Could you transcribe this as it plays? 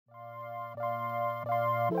We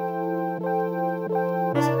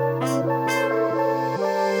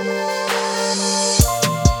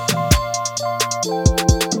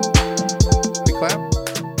clap?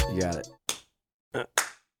 You got it.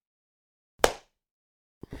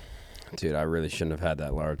 Dude, I really shouldn't have had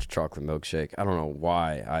that large chocolate milkshake. I don't know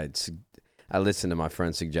why. I listened to my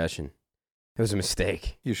friend's suggestion. It was a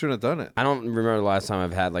mistake. You shouldn't have done it. I don't remember the last time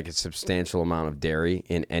I've had like a substantial amount of dairy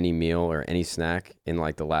in any meal or any snack in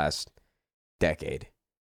like the last decade.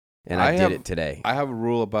 And I did it today. I have a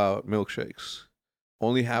rule about milkshakes.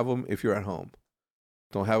 Only have them if you're at home.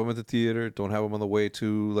 Don't have them at the theater. Don't have them on the way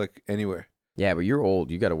to like anywhere. Yeah, but you're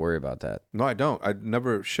old. You got to worry about that. No, I don't. I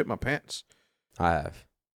never shit my pants. I have.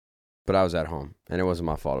 But I was at home, and it wasn't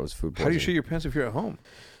my fault. It was food poisoning. How do you shit your pants if you're at home?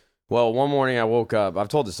 Well, one morning I woke up. I've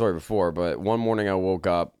told the story before, but one morning I woke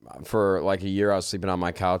up. For like a year, I was sleeping on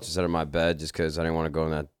my couch instead of my bed just because I didn't want to go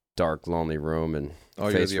in that dark, lonely room and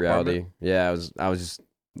face reality. Apartment? Yeah, I was just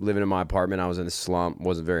living in my apartment. I was in a slump.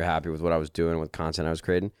 Wasn't very happy with what I was doing, with content I was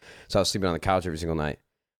creating. So I was sleeping on the couch every single night.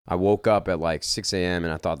 I woke up at like 6 a.m.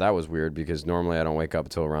 and I thought that was weird because normally I don't wake up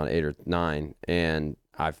until around 8 or 9. And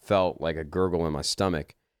I felt like a gurgle in my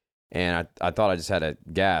stomach. And I thought I just had a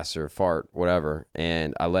gas or a fart, whatever.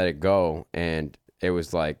 And I let it go. And it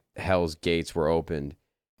was like hell's gates were opened.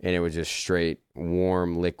 And it was just straight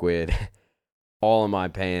warm liquid all in my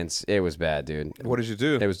pants. It was bad, dude. What did you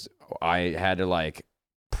do? I had to like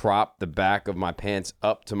prop the back of my pants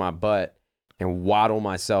up to my butt and waddle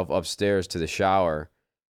myself upstairs to the shower.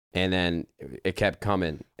 And then it kept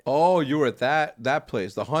coming. Oh, you were at that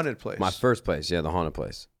place, the haunted place. My first place, yeah, the haunted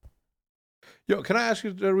place. Yo, can I ask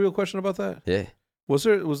you a real question about that? Yeah. Was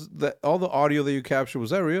that all the audio that you captured,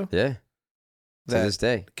 was that real? Yeah. To this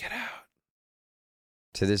day. Get out.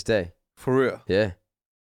 To this day. For real? Yeah.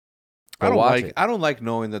 I don't like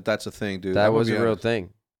knowing that that's a thing, dude. That was a real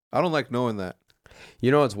thing. I don't like knowing that.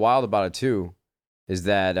 You know what's wild about it too is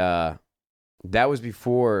that that was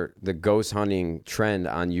before the ghost hunting trend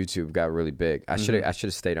on YouTube got really big. I should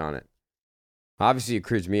have stayed on it. Obviously, it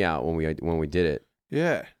creeps me out when we did it.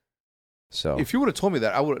 Yeah. So if you would have told me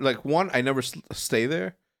that, I would I never stay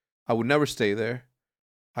there. I would never stay there.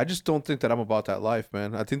 I just don't think that I'm about that life,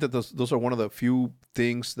 man. I think that those are one of the few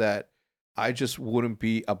things that I just wouldn't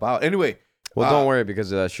be about. Anyway. Well, don't worry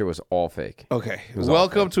because that shit was all fake. Okay.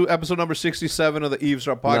 Welcome to episode number 67 of the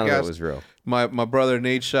Eavesdrop podcast. None of it was real. My brother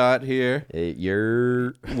Nadeshot here. Hey,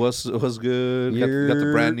 what's good? Got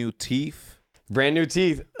the brand new teeth. Brand new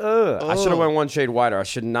teeth. I should have went one shade wider. I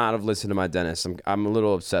should not have listened to my dentist. I'm a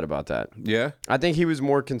little upset about that. Yeah? I think he was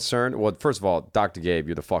more concerned. Well, first of all, Dr. Gabe,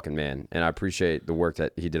 you're the fucking man. And I appreciate the work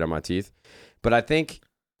that he did on my teeth. But I think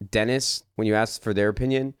dentists, when you ask for their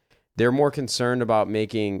opinion, they're more concerned about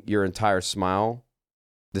making your entire smile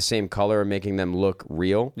the same color and making them look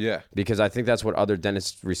real. Yeah. Because I think that's what other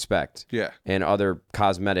dentists respect. Yeah. And other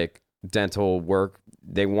cosmetic dental work,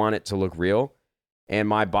 they want it to look real. And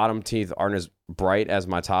my bottom teeth aren't as bright as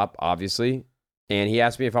my top, obviously. And he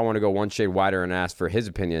asked me if I want to go one shade wider and asked for his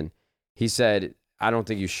opinion. He said, I don't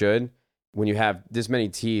think you should. When you have this many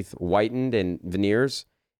teeth whitened and veneers,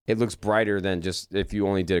 it looks brighter than just if you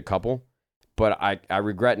only did a couple. But I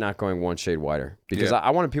regret not going one shade wider because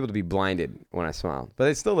I wanted people to be blinded when I smiled. But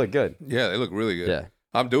they still look good. Yeah, they look really good. Yeah.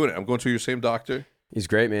 I'm doing it. I'm going to your same doctor. He's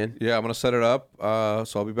great, man. Yeah, I'm going to set it up.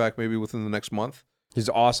 So I'll be back maybe within the next month. He's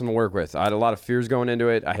awesome to work with. I had a lot of fears going into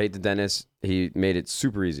it. I hate the dentist. He made it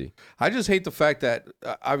super easy. I just hate the fact that,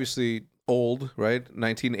 obviously, old, right?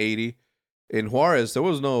 1980. In Juarez, there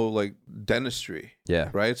was no, like, dentistry. Yeah.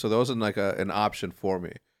 Right? So there wasn't, like, an option for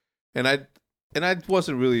me. And I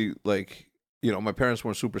wasn't really, like, you know, my parents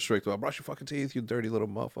weren't super strict about brush your fucking teeth, you dirty little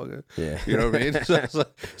motherfucker. Yeah. You know what I mean?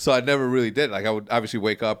 So I never really did. Like, I would obviously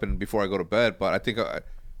wake up and before I go to bed, but I think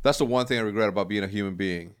that's the one thing I regret about being a human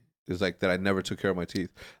being. Is like that I never took care of my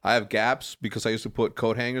teeth. I have gaps because I used to put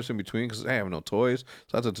coat hangers in between because I have no toys.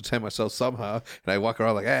 So I have to entertain myself somehow. And I walk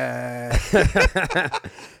around like, ah.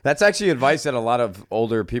 That's actually advice that a lot of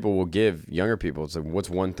older people will give younger people. It's like, what's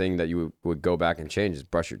one thing that you would go back and change is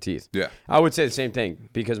brush your teeth. Yeah. I would say the same thing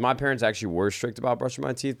because my parents actually were strict about brushing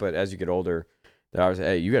my teeth. But as you get older, they're always,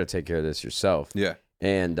 hey, you got to take care of this yourself. Yeah.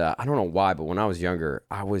 And I don't know why, but when I was younger,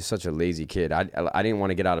 I was such a lazy kid. I didn't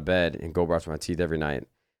want to get out of bed and go brush my teeth every night.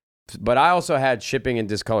 But I also had chipping and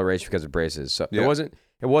discoloration because of braces. So it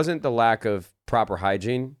wasn't the lack of proper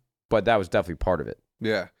hygiene, but that was definitely part of it.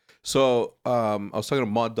 Yeah. So I was talking to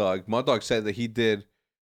Mud Dog. Mud Dog said that he did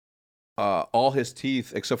all his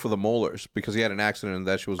teeth except for the molars because he had an accident and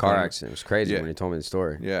that shit was car accident. It was crazy when he told me the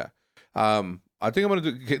story. Yeah. I think I'm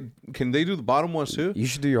gonna do. Can they do the bottom ones too? You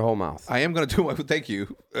should do your whole mouth. I am gonna do my. Thank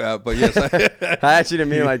you, but yes, I actually didn't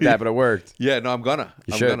mean it like that, but it worked. Yeah, no, I'm gonna.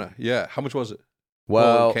 You should. Gonna. Yeah, how much was it?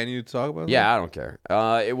 Well, can you talk about? Yeah, I don't care.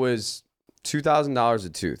 It was $2,000 a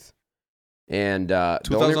tooth, and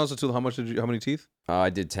 $2,000 a tooth. How much did you? How many teeth? I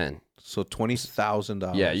did 10. So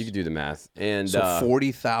 $20,000. Yeah, you could do the math, and so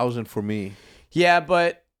 $40,000 for me. Yeah,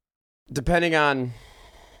 but depending on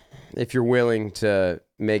if you're willing to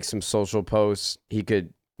make some social posts, he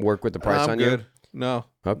could work with the price on good. You. No.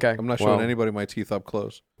 Okay. I'm not showing anybody my teeth up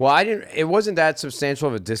close. Well, I didn't. It wasn't that substantial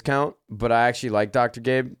of a discount, but I actually like Dr.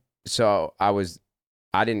 Gabe, so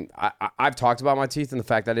I've talked about my teeth and the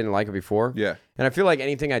fact I didn't like it before. Yeah. And I feel like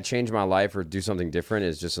anything I change in my life or do something different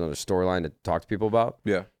is just another storyline to talk to people about.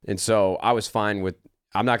 Yeah. And so I was fine with.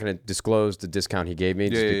 I'm not going to disclose the discount he gave me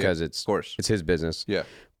just because it's his business. Yeah.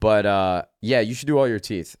 But yeah, you should do all your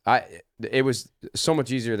teeth. It was so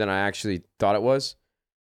much easier than I actually thought it was.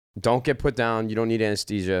 Don't get put down. You don't need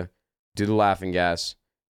anesthesia. Do the laughing gas.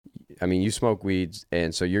 I mean, you smoke weeds,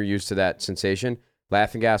 and so you're used to that sensation.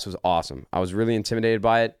 Laughing gas was awesome. I was really intimidated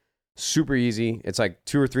by it. Super easy. It's like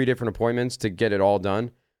 2 or 3 different appointments to get it all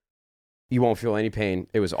done. You won't feel any pain.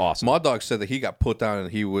 It was awesome. My dog said that he got put down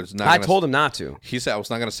and he was not. I told him not to. He said I was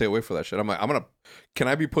not going to stay away for that shit. I'm like, can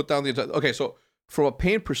I be put down the entire? Okay, so from a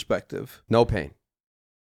pain perspective, no pain.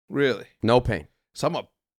 Really? No pain. So I'm a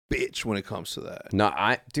bitch when it comes to that. No,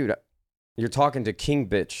 dude, you're talking to King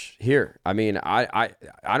Bitch here. I mean, I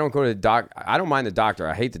don't go to the doc. I don't mind the doctor.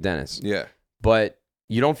 I hate the dentist. Yeah. But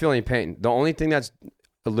you don't feel any pain. The only thing that's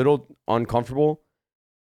a little uncomfortable,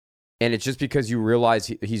 and it's just because you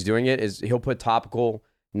realize he's doing it, is he'll put topical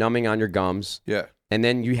numbing on your gums. Yeah. And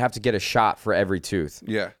then you have to get a shot for every tooth.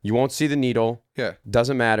 Yeah. You won't see the needle. Yeah.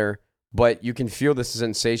 Doesn't matter. But you can feel the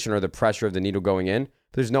sensation or the pressure of the needle going in.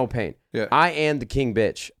 There's no pain. Yeah. I am the King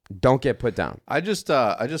Bitch. Don't get put down. I just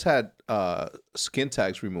had skin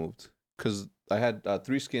tags removed because I had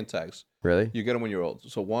 3 skin tags. Really? You get them when you're old.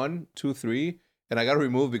 So 1, 2, 3, and I got to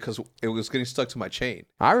remove because it was getting stuck to my chain.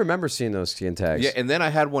 I remember seeing those skin tags. Yeah, and then I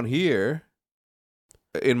had one here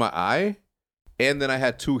in my eye, and then I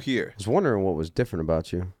had 2 here. I was wondering what was different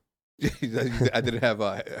about you. I didn't have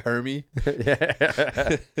Hermie.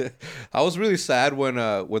 Yeah. I was really sad when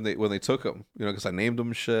they took them, because I named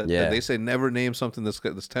them shit. Yeah. And they say never name something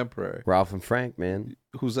that's temporary. Ralph and Frank, man.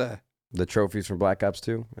 Who's that? The trophies from Black Ops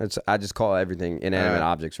 2. I just call everything inanimate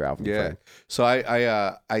objects Ralph and Frank. So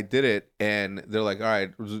I did it, and they're like, all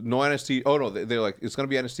right, no anesthesia. Oh no, they're like, it's gonna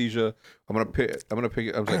be anesthesia. I'm gonna pick it.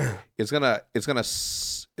 I was like, it's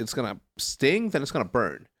gonna sting, then it's gonna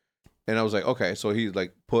burn. And I was like, okay. So he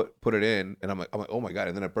like put it in, and I'm like, oh my god.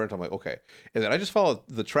 And then it burnt. I'm like, okay. And then I just followed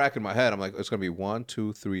the track in my head. I'm like, it's gonna be 1,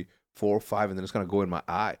 2, 3, 4, 5, and then it's gonna go in my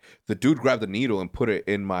eye. The dude grabbed the needle and put it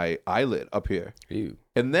in my eyelid up here. Ew.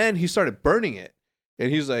 And then he started burning it.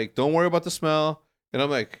 And he's like, don't worry about the smell. And I'm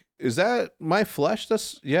like, is that my flesh?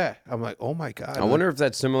 Yeah. I'm like, oh my god. I wonder if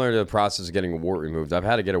that's similar to the process of getting a wart removed. I've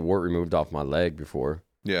had to get a wart removed off my leg before.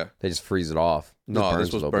 Yeah. They just freeze it off. No,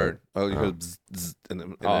 this was burn. Oh, you heard bzz, and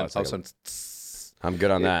then all of a sudden, I'm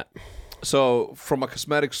good on that. So from a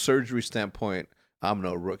cosmetic surgery standpoint, I'm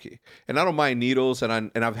no rookie. And I don't mind needles,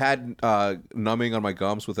 and I've had numbing on my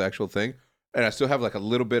gums with the actual thing, and I still have like a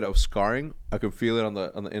little bit of scarring. I can feel it on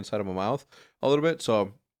the inside of my mouth a little bit,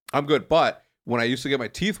 so I'm good. But when I used to get my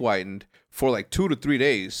teeth whitened for like 2 to 3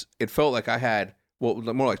 days, it felt like I had, well,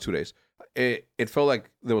 more like 2 days. It felt like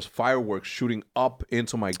there was fireworks shooting up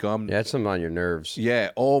into my gum. Yeah, it's something on your nerves.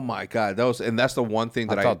 Yeah. Oh my god, that's the one thing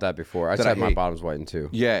that I felt that before. I said my bottom's whitened too.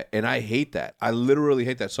 Yeah, and I hate that. I literally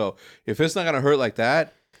hate that. So if it's not gonna hurt like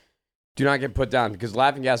that, do not get put down, because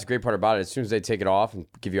laughing gas is a great part about it. As soon as they take it off and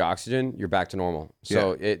give you oxygen, you're back to normal.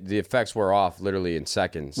 So the effects wear off literally in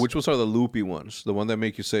seconds. Which ones are the loopy ones? The one that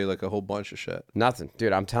make you say like a whole bunch of shit? Nothing,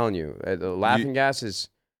 dude. I'm telling you, the laughing gas is,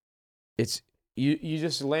 it's. You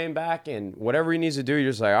just laying back, and whatever he needs to do, you're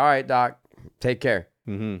just like, all right, doc, take care.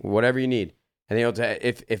 Mm-hmm. Whatever you need. And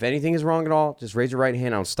if anything is wrong at all, just raise your right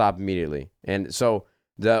hand. I'll stop immediately. And so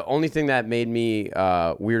the only thing that made me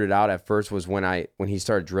weirded out at first was when he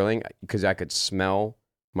started drilling, because I could smell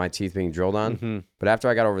my teeth being drilled on. Mm-hmm. But after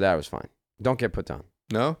I got over that, it was fine. Don't get put down.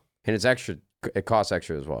 No? And it's extra. It costs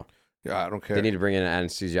extra as well. Yeah, I don't care. They need to bring in an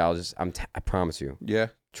anesthesiologist. I promise you. Yeah?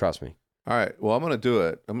 Trust me. All right. Well, I'm going to do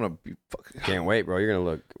it. I'm going to be fucking... Can't wait, bro. You're going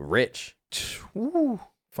to look rich. Woo,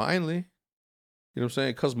 finally. You know what I'm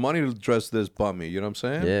saying? Because money will dress this bummy. You know what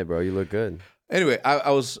I'm saying? Yeah, bro. You look good. Anyway,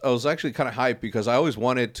 I was actually kind of hyped because I always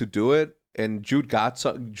wanted to do it. And Jude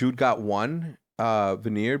got one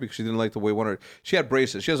veneer because she didn't like the way she had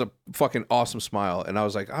braces. She has a fucking awesome smile, and I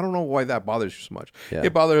was like, I don't know why that bothers you so much. Yeah.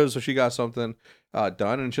 It bothered her, so she got something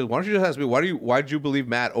done, and she was, why don't you just ask me why did you believe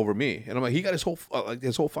Matt over me? And I'm like, he got his whole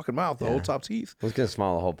fucking mouth, the whole top teeth. I was gonna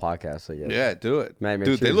smile the whole podcast. So yeah, do it,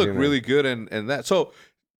 dude. They look really good, and that so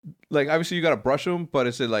like obviously you got to brush them, but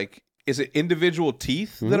is it individual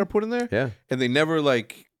teeth that are put in there? Yeah, and they never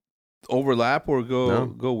like overlap or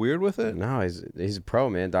go weird with it. No, he's a pro,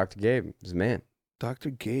 man. Dr. Gabe, he's a man. Dr.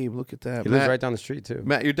 Gabe, look at that. He lives right down the street too.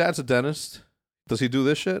 Matt, your dad's a dentist. Does he do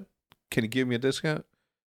this shit? Can he give me a discount?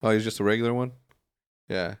 Oh, he's just a regular one?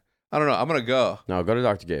 Yeah. I don't know. I'm going to go. No, go to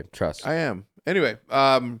Dr. Gabe. Trust. I am. Anyway,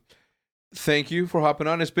 thank you for hopping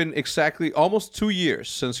on. It's been exactly almost 2 years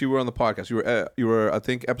since you were on the podcast. You were I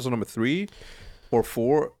think, episode number 3 or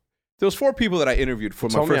 4. There was 4 people that I interviewed for my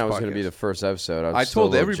first podcast. Told me I was going to be the first episode. I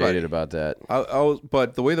told everybody jaded about that.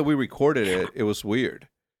 But the way that we recorded it was weird.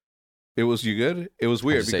 It was you good? It was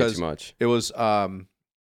weird because too much. It was David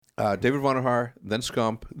Vonderhaar, then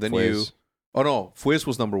Scump, then Fwiz. you. Oh no, Fwiz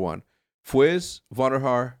was number 1. Fwiz,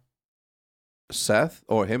 Vonderhaar, Seth,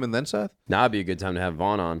 or him and then Seth. Now would be a good time to have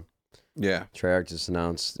Vaughn on. Yeah, Treyarch just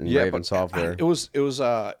announced in Raven Software. It was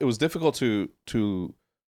difficult to.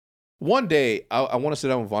 One day I want to sit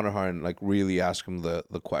down with Vonderhaar and like really ask him the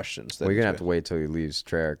questions. We're gonna have to wait till he leaves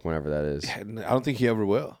Treyarch, whenever that is. I don't think he ever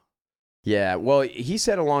will. Yeah, well, he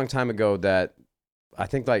said a long time ago that I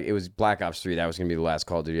think like it was Black Ops 3 that was going to be the last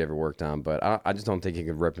Call of Duty he ever worked on, but I just don't think he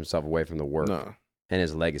could rip himself away from the work and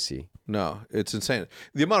his legacy. No, it's insane.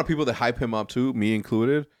 The amount of people that hype him up too, me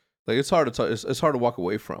included, like it's hard to walk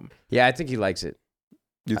away from. Yeah, I think he likes it.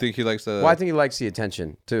 You think he likes the? Well, I think he likes the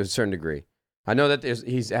attention to a certain degree. I know that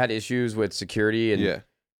he's had issues with security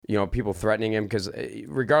and people threatening him because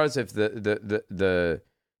regardless if the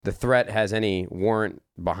threat has any warrant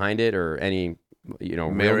behind it or any,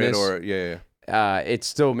 merit realness, it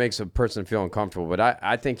still makes a person feel uncomfortable. But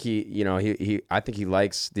I think I think he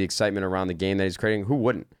likes the excitement around the game that he's creating. Who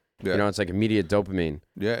wouldn't? Yeah. It's like immediate dopamine.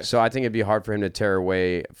 Yeah. So I think it'd be hard for him to tear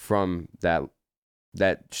away from that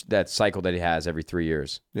cycle that he has every 3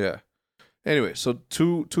 years. Yeah. Anyway, so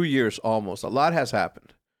 2 years almost. A lot has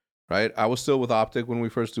happened, right? I was still with Optic when we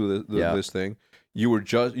first do this thing. You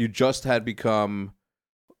just had become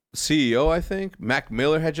CEO, I think. Mac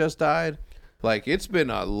Miller had just died. Like, it's been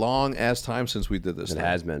a long ass time since we did this. It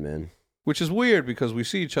has been, man. Which is weird because we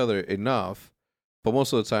see each other enough, but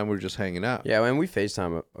most of the time we're just hanging out. Yeah, and we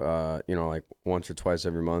FaceTime, like once or twice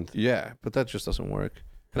every month. Yeah, but that just doesn't work.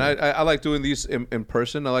 And I like doing these in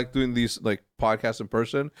person. I like doing these like podcasts in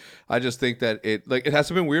person. I just think that it has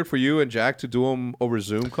to been weird for you and Jack to do them over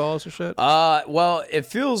Zoom calls or shit. Well, it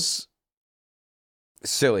feels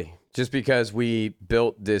silly. Just because we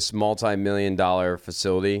built this multi-million-dollar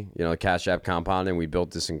facility, the Cash App compound, and we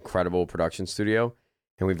built this incredible production studio,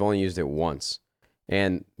 and we've only used it once.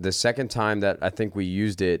 And the second time that I think we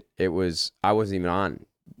used it, I wasn't even on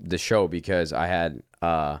the show because I had,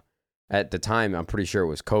 at the time, I'm pretty sure it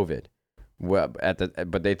was COVID. Well,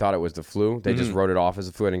 but they thought it was the flu. They just wrote it off as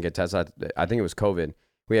the flu. I didn't get tested. I think it was COVID.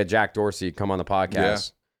 We had Jack Dorsey come on the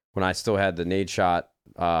podcast when I still had the Nadeshot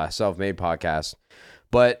self-made podcast.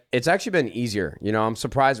 But it's actually been easier. I'm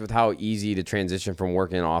surprised with how easy the transition from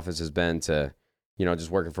working in an office has been to,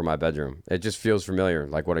 just working from my bedroom. It just feels familiar,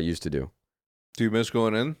 like what I used to do. Do you miss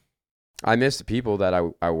going in? I miss the people that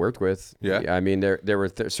I worked with. Yeah. I mean, there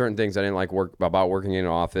were certain things I didn't like about working in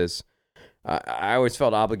an office. I always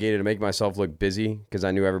felt obligated to make myself look busy because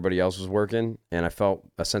I knew everybody else was working, and I felt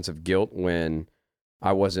a sense of guilt when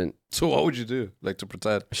I wasn't. So what would you do, like to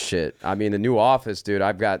pretend? Shit. I mean, the new office, dude,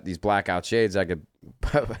 I've got these blackout shades I could,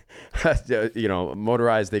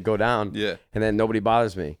 motorized, they go down. Yeah. And then nobody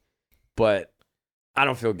bothers me. But I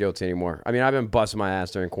don't feel guilty anymore. I mean, I've been busting my ass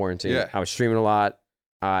during quarantine. Yeah. I was streaming a lot.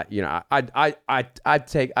 I do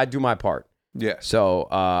my part. Yeah. So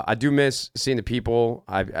I do miss seeing the people.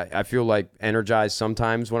 I feel like energized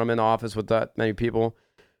sometimes when I'm in the office with that many people.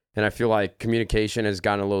 And I feel like communication has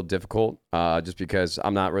gotten a little difficult just because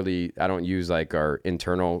I don't use like our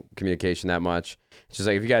internal communication that much. It's just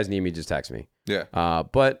like, if you guys need me, just text me. Yeah.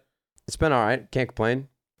 But it's been all right. Can't complain.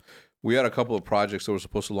 We had a couple of projects that were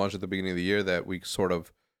supposed to launch at the beginning of the year that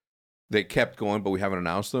they kept going, but we haven't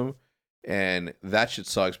announced them. And that shit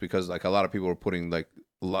sucks because like a lot of people were putting like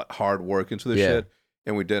hard work into this shit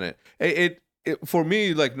and we didn't. It for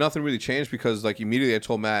me, like nothing really changed because like immediately I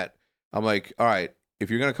told Matt, I'm like, all right, if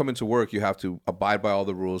you're going to come into work, you have to abide by all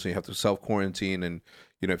the rules and you have to self-quarantine. And,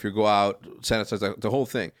 if you go out, sanitize, the whole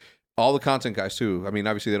thing. All the content guys, too. I mean,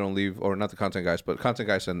 obviously, they don't leave, or not the content guys, but content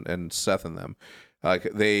guys and Seth and them. I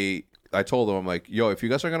told them, I'm like, yo, if you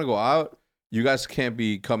guys are going to go out, you guys can't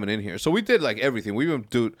be coming in here. So we did like everything. We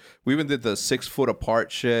even did the 6 foot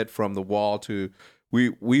apart shit from the wall to.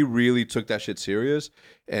 We really took that shit serious,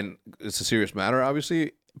 and it's a serious matter,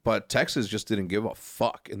 obviously. But Texas just didn't give a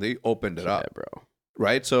fuck, and they opened it up, bro.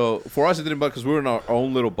 Right? So for us, it didn't bug because we were in our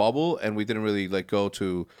own little bubble, and we didn't really like go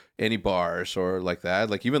to any bars or like that.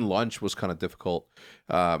 Like even lunch was kind of difficult,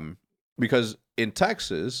 because in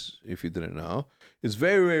Texas, if you didn't know, it's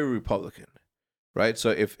very, very Republican, right?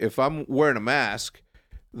 So if I'm wearing a mask,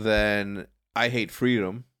 then I hate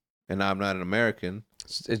freedom, and I'm not an American.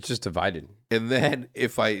 It's just divided. And then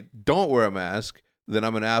if I don't wear a mask, then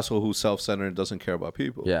I'm an asshole who's self-centered and doesn't care about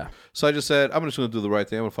people. Yeah. So I just said, I'm just going to do the right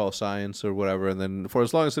thing. I'm going to follow science or whatever. And then for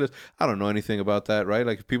as long as it is, I don't know anything about that, right?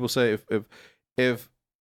 Like if people say, if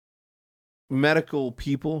medical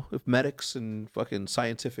people, if medics and fucking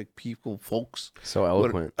scientific people, folks, so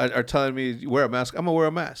eloquent, are telling me wear a mask, I'm going to wear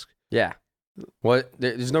a mask. Yeah. Well,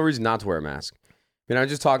 there's no reason not to wear a mask. I was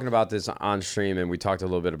just talking about this on stream, and we talked a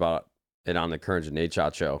little bit about it on the Courage and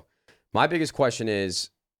Nadeshot show. My biggest question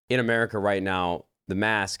is, in America right now, the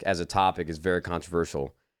mask as a topic is very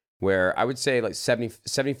controversial, where I would say like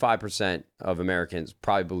 75% of Americans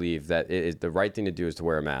probably believe that the right thing to do is to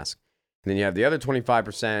wear a mask. And then you have the other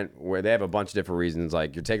 25% where they have a bunch of different reasons,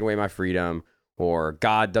 like you're taking away my freedom, or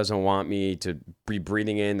God doesn't want me to be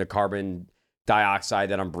breathing in the carbon dioxide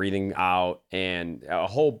that I'm breathing out, and a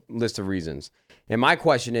whole list of reasons. And my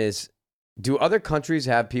question is, do other countries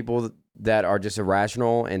have people that are just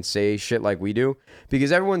irrational and say shit like we do?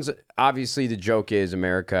 Because everyone's, obviously the joke is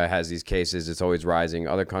America has these cases, it's always rising,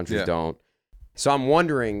 other countries don't. So I'm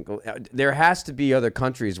wondering, there has to be other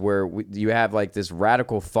countries where you have like this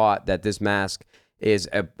radical thought that this mask is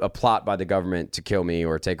a plot by the government to kill me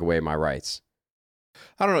or take away my rights.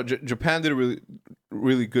 I don't know. Japan did a really,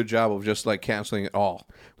 really good job of just like canceling it all.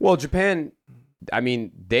 Well, Japan, I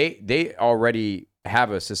mean, they already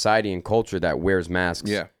have a society and culture that wears masks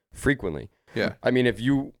frequently. Yeah. I mean, if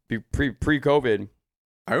you pre-COVID,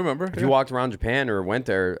 I remember if you walked around Japan or went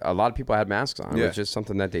there, a lot of people had masks on. It was just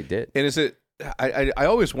something that they did. And is it? I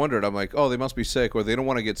always wondered. I'm like, oh, they must be sick, or they don't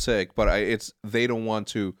want to get sick, but they don't want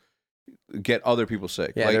to get other people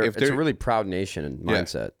sick. Yeah, like it's a really proud nation and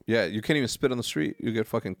mindset. Yeah, you can't even spit on the street. You get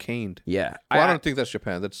fucking caned. Yeah. Well, I don't think that's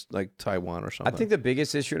Japan. That's like Taiwan or something. I think the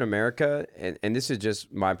biggest issue in America, and this is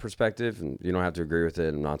just my perspective, and you don't have to agree with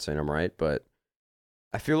it. I'm not saying I'm right, but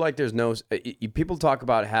I feel like there's no... people talk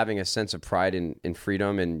about having a sense of pride in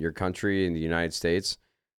freedom in your country, in the United States,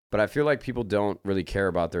 but I feel like people don't really care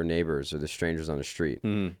about their neighbors or the strangers on the street.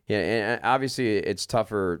 Mm-hmm. Yeah, and obviously it's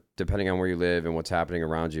tougher depending on where you live and what's happening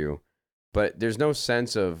around you. But there's no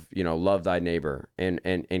sense of, love thy neighbor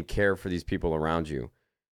and care for these people around you.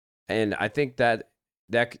 And I think that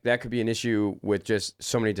could be an issue with just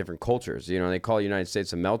so many different cultures. They call the United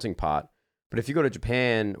States a melting pot. But if you go to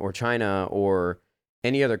Japan or China or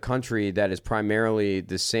any other country that is primarily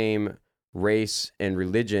the same race and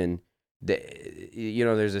religion,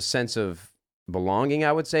 there's a sense of belonging,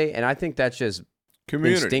 I would say. And I think that's just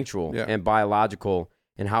community, instinctual and biological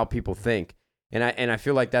in how people think. And I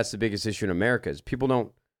feel like that's the biggest issue in America is people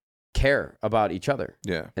don't care about each other.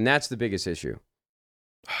 Yeah. And that's the biggest issue.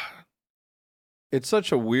 It's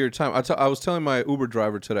such a weird time. I was telling my Uber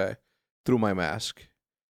driver today through my mask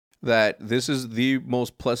that this is the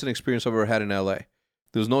most pleasant experience I've ever had in LA.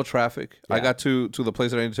 There was no traffic. Yeah. I got to the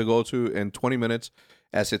place that I needed to go to in 20 minutes.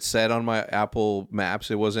 As it said on my Apple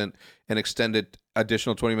Maps, it wasn't an extended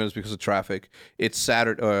additional 20 minutes because of traffic. It's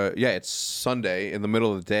Saturday. It's Sunday in the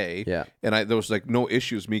middle of the day. Yeah. And there was like no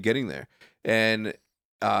issues me getting there. And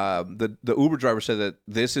the Uber driver said that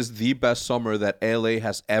this is the best summer that LA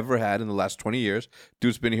has ever had in the last 20 years.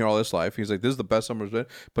 Dude's been here all his life. He's like, this is the best summer it's been,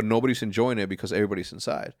 but nobody's enjoying it because everybody's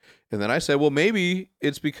inside. And then I said, well, maybe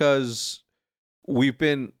it's because we've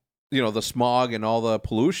been, the smog and all the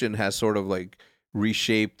pollution has sort of like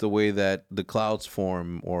reshaped the way that the clouds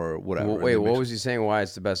form or whatever. Well, wait, what was he saying? Why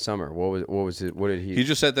it's the best summer? What was it? What did he? He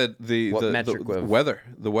just said that the weather.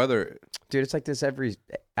 Dude, it's like this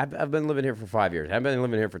I've been living here for 5 years. I've been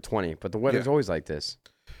living here for 20, but the weather's always like this.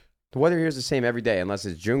 The weather here is the same every day, unless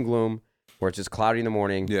it's June gloom, where it's just cloudy in the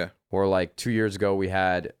morning. Yeah. Or like 2 years ago, we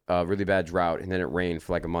had a really bad drought, and then it rained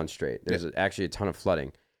for like a month straight. There's actually a ton of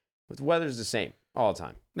flooding. But the weather's the same all the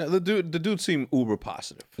time. No, the dude seemed uber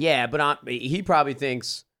positive. Yeah, but he probably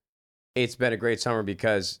thinks it's been a great summer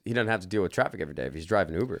because he doesn't have to deal with traffic every day if he's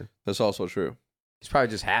driving Uber. That's also true. He's probably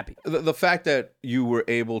just happy. The fact that you were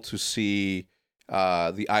able to see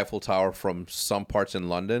the Eiffel Tower from some parts in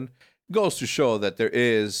London goes to show that there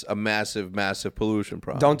is a massive, massive pollution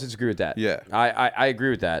problem. Don't disagree with that. Yeah. I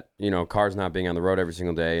agree with that. Cars not being on the road every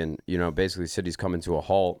single day and, basically cities coming to a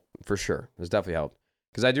halt for sure. It's definitely helped.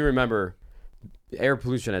 Because I do remember air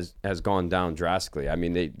pollution has gone down drastically. I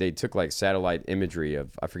mean, they took like satellite imagery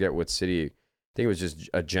of, I forget what city, I think it was just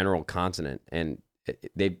a general continent. And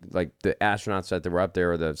they like the astronauts that were up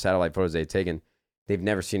there or the satellite photos they'd taken, they've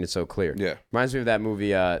never seen it so clear. Yeah. Reminds me of that movie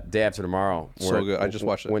Day After Tomorrow. So good. I just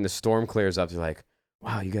watched it. When the storm clears up, you're like,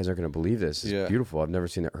 wow, you guys aren't going to believe this. It's beautiful. I've never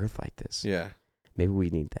seen the Earth like this. Yeah. Maybe we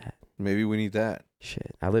need that. Maybe we need that.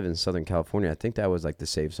 Shit. I live in Southern California. I think that was like the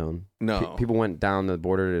safe zone. No. People went down the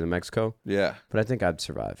border to Mexico. Yeah. But I think I'd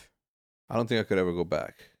survive. I don't think I could ever go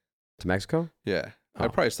back. To Mexico? Yeah.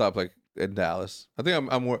 I'd probably stop like in Dallas. I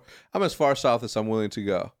think I'm as far south as I'm willing to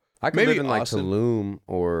go. I could live in like Tulum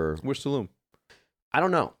or... Where's Tulum? I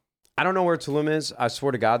don't know. I don't know where Tulum is. I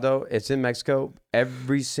swear to God, though, it's in Mexico.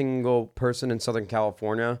 Every single person in Southern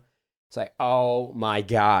California, it's like, oh my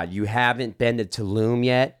God, you haven't been to Tulum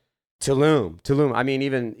yet? Tulum. I mean,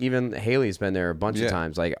 even Haley's been there a bunch of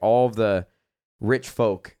times. Like all of the rich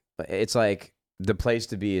folk, it's like the place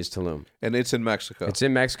to be is Tulum. And it's in Mexico. It's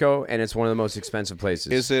in Mexico, and it's one of the most expensive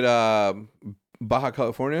places. Is it Baja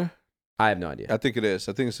California? I have no idea. I think it is.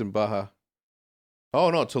 I think it's in Baja. Oh,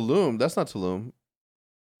 no, Tulum. That's not Tulum.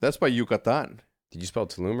 That's by Yucatan. Did you spell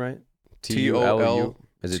Tulum right? T-O-L.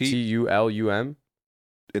 Is it T-U-L-U-M?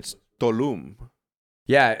 It's Tulum.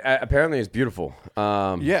 Yeah, apparently it's beautiful.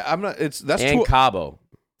 Yeah, I'm not. That's Cabo.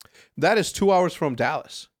 That is 2 hours from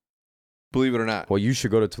Dallas. Believe it or not. Well, you should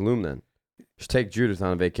go to Tulum then. You should take Judith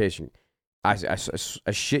on a vacation. I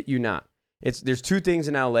shit you not. There's two things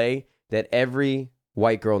in LA that every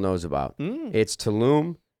white girl knows about. It's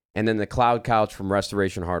Tulum and then the Cloud Couch from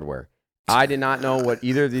Restoration Hardware. I did not know what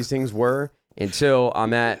either of these things were until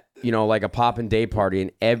I'm at, like a poppin' day party,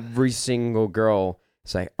 and every single girl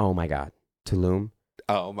is like, oh my God, Tulum.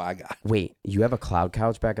 Oh my God. Wait, you have a Cloud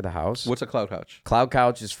Couch back at the house? What's a Cloud Couch? Cloud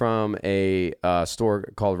Couch is from a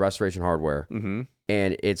store called Restoration Hardware. Mm-hmm.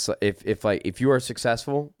 And it's if you are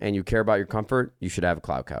successful and you care about your comfort, you should have a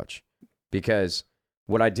Cloud Couch. Because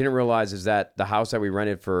what I didn't realize is that the house that we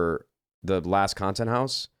rented for the last content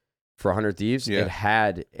house for 100 Thieves, it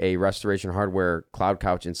had a Restoration Hardware Cloud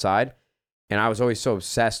Couch inside. And I was always so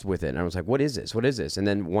obsessed with it. And I was like, what is this? What is this? And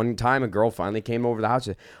then one time a girl finally came over to the house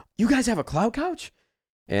and said, you guys have a Cloud Couch?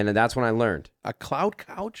 And that's when I learned. A Cloud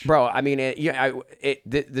Couch? Bro, I mean,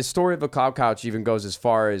 the story of a Cloud Couch even goes as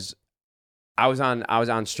far as I was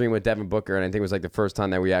on stream with Devin Booker, and I think it was like the first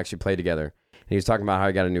time that we actually played together. And he was talking about how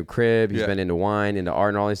he got a new crib. He's been into wine, into art,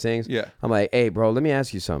 and all these things. Yeah. I'm like, hey, bro, let me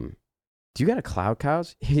ask you something. Do you got a Cloud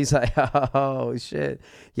Couch? He's like, oh, shit.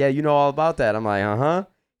 Yeah, you know all about that. I'm like, uh-huh.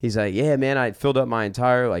 He's like, yeah, man, I filled up my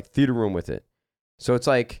entire theater room with it. So it's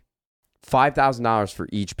like $5,000 for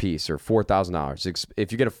each piece, or $4,000.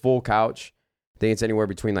 If you get a full couch, I think it's anywhere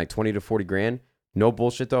between like 20 to 40 grand. No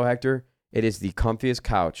bullshit though, Hector. It is the comfiest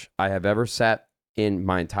couch I have ever sat in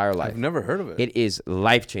my entire life. I've never heard of it. It is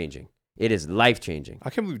life-changing. It is life-changing. I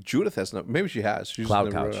can't believe Judith has not. Maybe she has. She's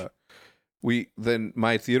Cloud never, Couch. Then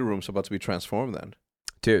my theater room's about to be transformed then.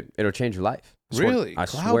 Dude, it'll change your life. Really? I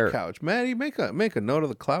Cloud swear. Couch. Maddie, make a note of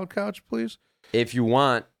the Cloud Couch, please. If you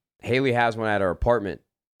want, Haley has one at her apartment.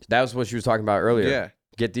 That was what she was talking about earlier. Yeah.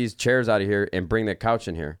 Get these chairs out of here and bring the couch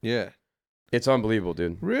in here. Yeah. It's unbelievable,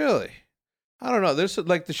 dude. Really? I don't know. There's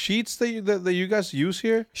like the sheets that you guys use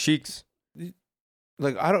here. Sheiks.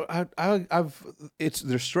 Like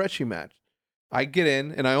they're stretchy, man. I get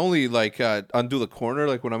in and I only undo the corner.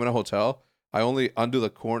 Like when I'm in a hotel, I only undo the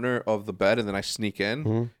corner of the bed and then I sneak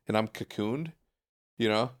in and I'm cocooned.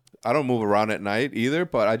 I don't move around at night either,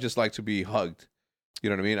 but I just like to be hugged. You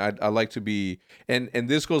know what I mean? I like to be, and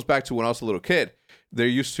this goes back to when I was a little kid. There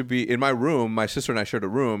used to be, in my room, my sister and I shared a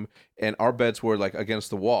room, and our beds were like against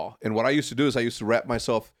the wall. And what I used to do is I used to wrap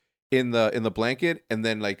myself in the blanket and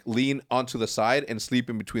then like lean onto the side and sleep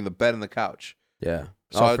in between the bed and the couch. Yeah.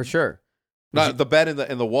 So for sure. Not the bed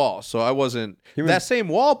and the wall. So I wasn't, that same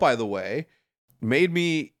wall, by the way, made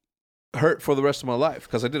me hurt for the rest of my life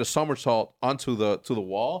because I did a somersault onto the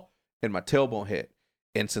wall and my tailbone hit.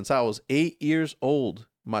 And since I was 8 years old,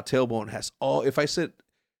 my tailbone has if I sit,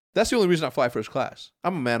 that's the only reason I fly first class.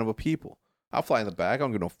 I'm a man of a people. I'll fly in the back. I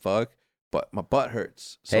don't give no fuck, but my butt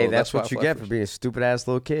hurts. So hey, that's what you get for being a stupid ass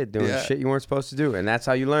little kid doing shit you weren't supposed to do. And that's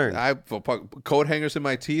how you learn. I put coat hangers in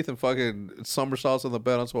my teeth and fucking somersaults on the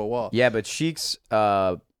bed onto a wall. Yeah, but Sheik's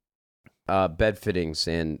bed fittings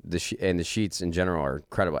and the sheets in general are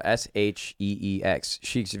incredible. SHEEX.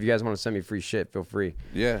 Sheiks. If you guys want to send me free shit, feel free.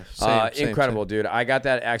 Yeah, incredible, same. Dude. I got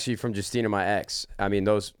that actually from Justina, my ex. I mean,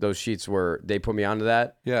 those sheets they put me onto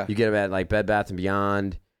that. Yeah, you get them at like Bed Bath and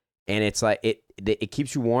Beyond, and it's like it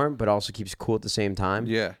keeps you warm, but also keeps you cool at the same time.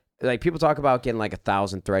 Yeah, like people talk about getting like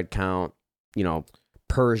 1,000 thread count,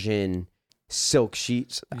 Persian silk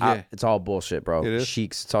sheets. Yeah. It's all bullshit, bro. It is?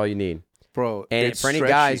 Sheiks, it's all you need. Bro, And for any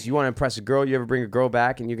stretchy. guys, you want to impress a girl, you ever bring a girl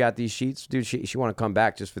back and you got these sheets, dude, she want to come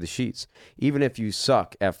back just for the sheets. Even if you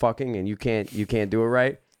suck at fucking and you can't do it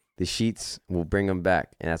right, the sheets will bring them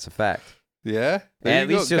back, and that's a fact. Yeah? And at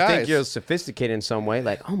least you'll think you're sophisticated in some way,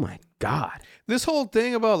 like, oh my God. This whole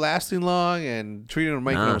thing about lasting long and treating them,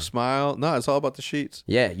 making them smile, no, it's all about the sheets.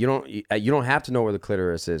 Yeah, you don't have to know where the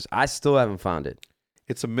clitoris is. I still haven't found it.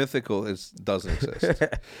 It's a mythical. It doesn't exist.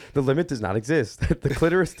 The limit does not exist. The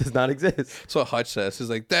clitoris does not exist. That's what Hutch says. He's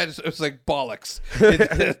like, it's like bollocks.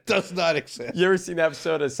 It does not exist. You ever seen that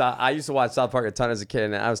episode of I used to watch South Park a ton as a kid,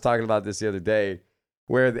 and I was talking about this the other day,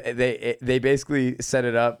 where they basically set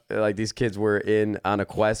it up like these kids were on a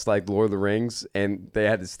quest like Lord of the Rings, and they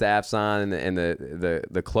had the staffs on and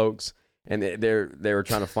the cloaks, and they were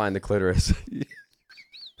trying to find the clitoris.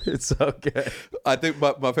 It's so good. I think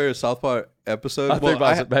my favorite South Park episode.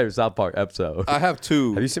 Favorite South Park episode. I have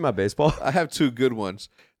two. Have you seen my baseball? I have two good ones.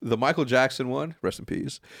 The Michael Jackson one, rest in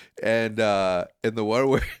peace, and the one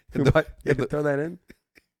where You throw that in.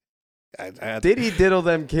 Did he diddle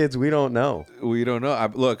them kids? We don't know. We don't know. I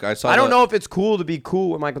don't know if it's cool to be cool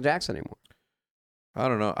with Michael Jackson anymore. I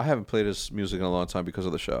don't know. I haven't played his music in a long time because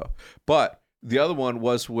of the show. But the other one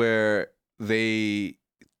was where they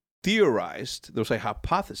theorized, there was a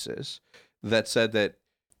hypothesis that said that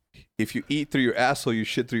if you eat through your asshole, you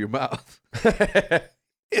shit through your mouth.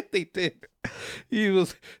 They did.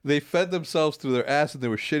 They fed themselves through their ass and they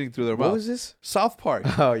were shitting through their mouth. What was this? South Park.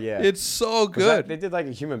 Oh yeah, it's so good. They did like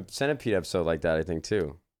a Human Centipede episode like that, I think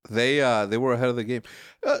too. They were ahead of the game.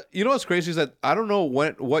 You know what's crazy is that I don't know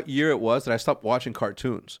what year it was that I stopped watching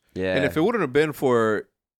cartoons. Yeah. And if it wouldn't have been for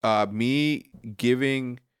me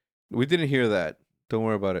giving, we didn't hear that. Don't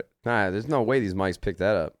worry about it. Nah, there's no way these mics picked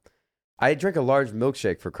that up. I drink a large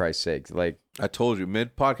milkshake for Christ's sake. Like I told you,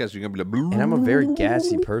 mid podcast you're gonna be like. And I'm a very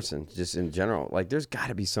gassy person, just in general. Like there's got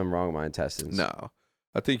to be something wrong with my intestines. No,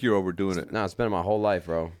 I think you're overdoing it. No, it's been my whole life,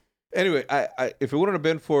 bro. Anyway, I if it wouldn't have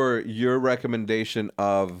been for your recommendation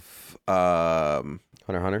of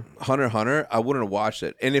Hunter x Hunter, I wouldn't have watched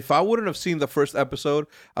it. And if I wouldn't have seen the first episode,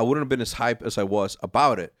 I wouldn't have been as hyped as I was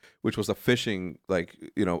about it, which was the fishing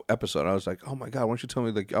episode. I was like, oh my God, why don't you tell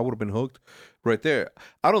me? Like I would have been hooked right there.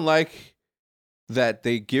 I don't like that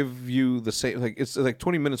they give you the same, like it's like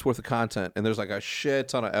 20 minutes worth of content and there's like a shit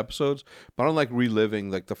ton of episodes, but I don't like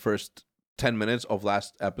reliving like the first 10 minutes of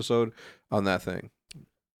last episode on that thing.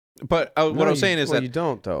 But what I'm saying is that you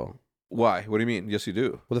don't though. Why? What do you mean? Yes, you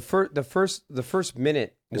do. Well, the first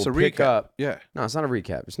minute it's a pick recap. Up. Yeah. No, it's not a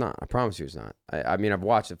recap. It's not. I promise you, it's not. I mean, I've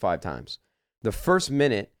watched it 5 times. The first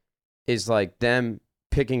minute is like them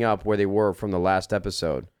picking up where they were from the last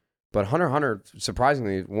episode. But Hunter x Hunter,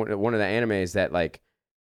 surprisingly, one of the animes that like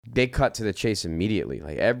they cut to the chase immediately.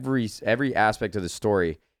 Like every aspect of the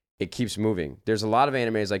story, it keeps moving. There's a lot of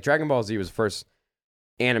animes like Dragon Ball Z was the first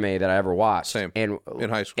anime that I ever watched. Same. And in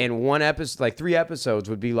high school. And one episode, like 3 episodes,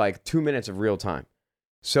 would be like 2 minutes of real time.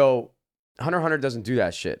 So Hunter x Hunter doesn't do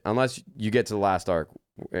that shit unless you get to the last arc.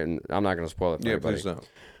 And I'm not going to spoil it for everybody. Please don't.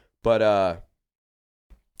 But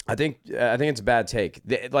I think it's a bad take.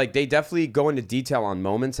 They definitely go into detail on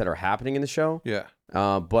moments that are happening in the show. Yeah.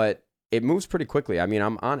 But it moves pretty quickly. I mean,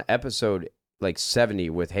 I'm on episode like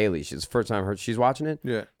 70 with Haley. She's the first time she's watching it.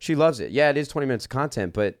 Yeah. She loves it. Yeah, it is 20 minutes of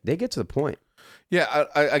content, but they get to the point. Yeah,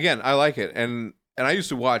 I like it, and I used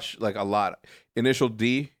to watch like a lot. Initial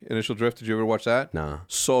Drift. Did you ever watch that? Nah.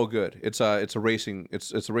 So good. It's a racing.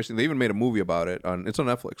 It's a racing. They even made a movie about it. It's on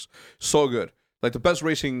Netflix. So good. Like the best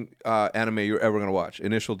racing anime you're ever gonna watch.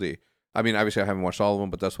 Initial D. I mean, obviously I haven't watched all of them,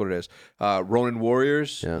 but that's what it is. Ronin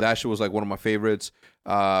Warriors. Yeah. That shit was like one of my favorites.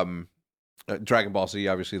 Dragon Ball Z.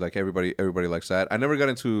 Obviously, like everybody likes that. I never got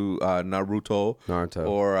into Naruto.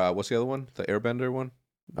 Or what's the other one? The Airbender one.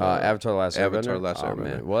 Avatar: The Last Airbender.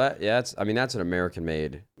 Man. Well, that's an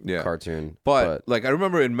American-made cartoon. But like I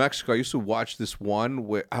remember in Mexico, I used to watch this one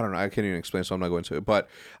where I don't know, I can't even explain, so I'm not going to it. But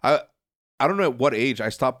I don't know at what age I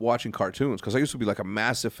stopped watching cartoons because I used to be like a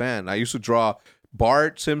massive fan. I used to draw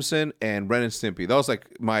Bart Simpson and Ren and Stimpy. That was like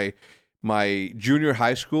my junior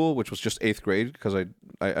high school, which was just 8th grade because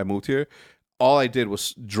I moved here. All I did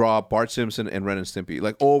was draw Bart Simpson and Ren and Stimpy,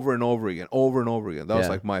 like over and over again. That was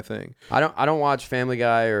like my thing. I don't watch Family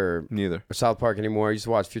Guy or South Park anymore. I used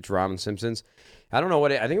to watch Futurama and Simpsons. I don't know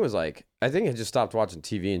what I think it was like. I think I just stopped watching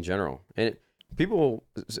TV in general. And I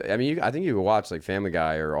think you could watch like Family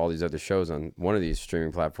Guy or all these other shows on one of these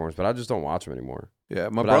streaming platforms, but I just don't watch them anymore. Yeah,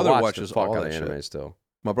 my brother watches all that anime shit. Still.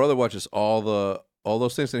 My brother watches all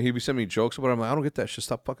those things, and he'd be sending me jokes about it. I'm like, I don't get that shit.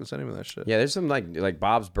 Stop fucking sending me that shit. Yeah, there's some like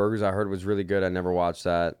Bob's Burgers I heard was really good. I never watched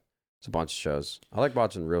that. It's a bunch of shows. I like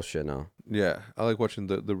watching real shit now. Yeah, I like watching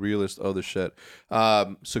the realest of the shit.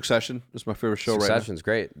 Succession is my favorite show right now. Succession's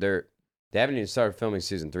great. They haven't even started filming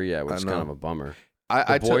season 3 yet, which is kind of a bummer.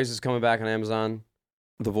 The Boys is coming back on Amazon.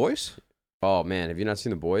 The Voice? Oh man, have you not seen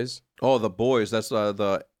The Boys? Oh, The Boys. That's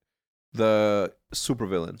the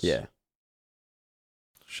supervillains. Yeah.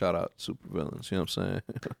 Shout out supervillains. You know what I'm saying?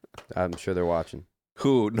 I'm sure they're watching.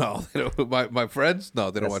 Who? No, they don't. My friends? No,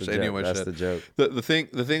 they don't watch any of my shit. That's the joke. The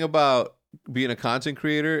thing about being a content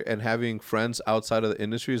creator and having friends outside of the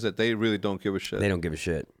industry is that they really don't give a shit. They don't give a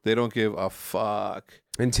shit. They don't give a fuck.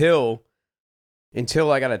 Until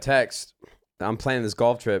I got a text. I'm planning this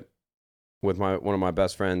golf trip with one of my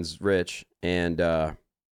best friends, Rich, and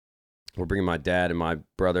we're bringing my dad and my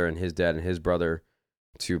brother and his dad and his brother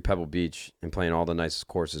to Pebble Beach and playing all the nicest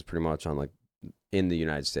courses pretty much in the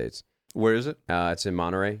United States. Where is it? It's in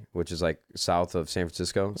Monterey, which is like south of San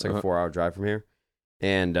Francisco. It's like a 4-hour drive from here.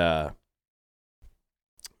 And I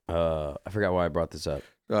forgot why I brought this up.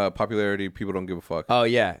 Popularity, people don't give a fuck. Oh,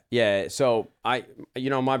 yeah. So,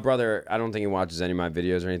 my brother, I don't think he watches any of my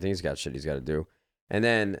videos or anything. He's got shit he's got to do. And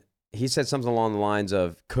then he said something along the lines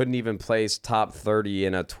of, couldn't even place top 30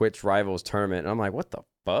 in a Twitch Rivals tournament. And I'm like, what the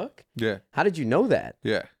fuck? Yeah. How did you know that?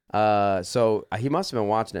 Yeah. So he must have been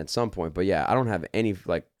watching at some point. But yeah, I don't have any,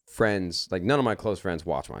 friends, none of my close friends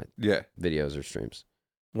watch my videos or streams.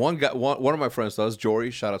 One of my friends does,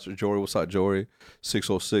 Jory. Shout out to Jory. What's up, Jory?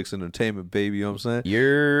 606 Entertainment, baby. You know what I'm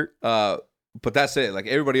saying? But that's it.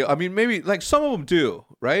 Everybody, I mean, maybe some of them do,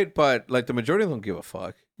 right? But the majority of them don't give a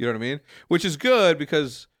fuck. You know what I mean? Which is good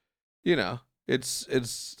because,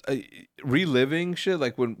 it's reliving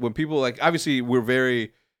shit. When people obviously we're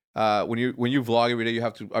very when you vlog every day, you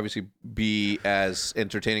have to obviously be as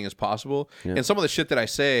entertaining as possible. Yeah. And some of the shit that I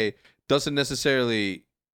say doesn't necessarily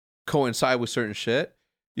coincide with certain shit.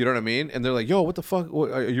 You know what I mean? And they're like, yo, what the fuck?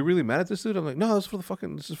 Are you really mad at this dude? I'm like, no, this is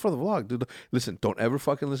for the vlog, dude. Listen, don't ever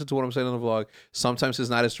fucking listen to what I'm saying on the vlog. Sometimes it's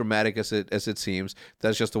not as dramatic as it seems.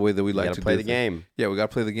 That's just the way that we like to play the game. Yeah, we got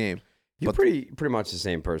to play the game. You're pretty much the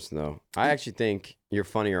same person, though. I actually think you're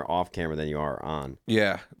funnier off camera than you are on.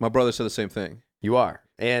 Yeah, my brother said the same thing. You are.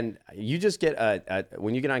 And you just get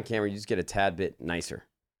when you get on camera, you just get a tad bit nicer.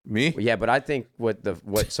 Me? Yeah, but I think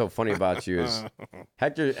what's so funny about you is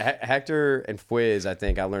Hector and Fwiz, I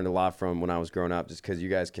think I learned a lot from when I was growing up, just because you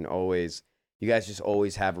guys just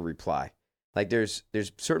always have a reply. There's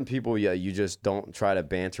certain people you just don't try to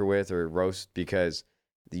banter with or roast because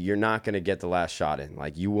you're not going to get the last shot in.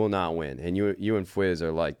 You will not win. And you and Fwiz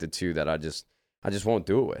are the two that I just won't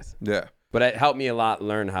do it with. Yeah. But it helped me a lot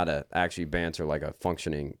learn how to actually banter like a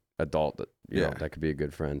functioning adult that you know, that could be a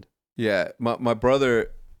good friend. Yeah. My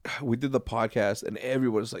brother, we did the podcast and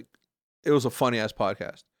everyone's it was a funny ass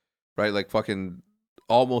podcast, right? Fucking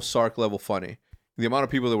almost Sark level funny. The amount of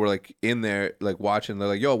people that were in there watching, they're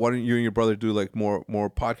like, yo, why don't you and your brother do more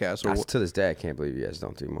podcasts? Or to this day, I can't believe you guys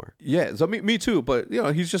don't do more. Yeah, so me too. But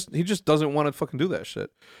he just doesn't want to fucking do that shit.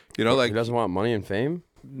 He doesn't want money and fame.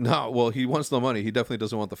 No, well, he wants the money. He definitely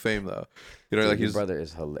doesn't want the fame, though. Dude, your brother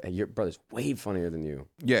is your brother's way funnier than you.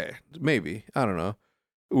 Yeah, maybe. I don't know.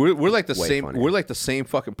 We're like the same. Funnier. We're like the same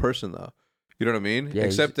fucking person, though. You know what I mean? Yeah,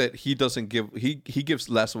 except that he doesn't give. He gives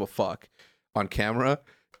less of a fuck on camera,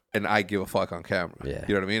 and I give a fuck on camera. Yeah.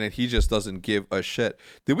 You know what I mean? And he just doesn't give a shit.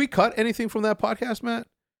 Did we cut anything from that podcast, Matt?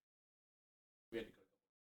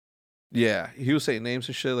 Yeah, he was saying names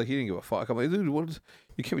and shit. He didn't give a fuck. I'm like, dude,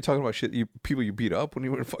 you can't be talking about shit. People you beat up when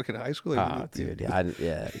you were in fucking high school. Dude,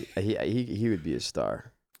 he would be a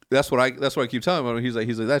star. That's what I keep telling him. He's like,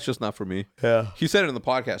 that's just not for me. Yeah. He said it in the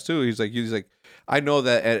podcast too. He's like, I know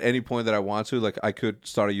that at any point that I want to, I could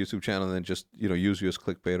start a YouTube channel and then just use you as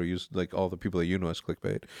clickbait or use all the people that you know as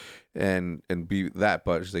clickbait, and be that.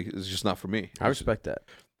 But it's just not for me. I respect that.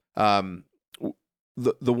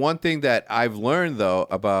 The one thing that I've learned though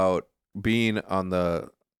about being on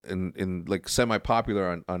in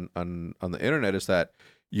semi-popular on the internet is that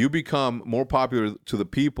you become more popular to the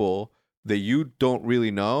people that you don't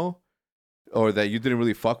really know or that you didn't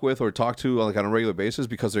really fuck with or talk to on a regular basis,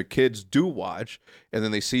 because their kids do watch, and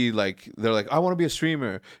then they see they're like, I want to be a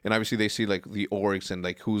streamer, and obviously they see the orgs and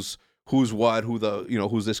who's what,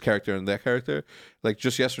 who's this character and that character.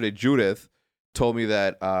 Just yesterday, Judith told me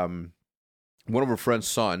that one of her friend's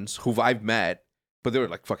sons, who I've met, but they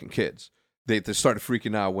were fucking kids. They started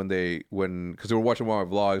freaking out because they were watching one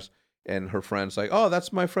of my vlogs, and her friend's like, oh,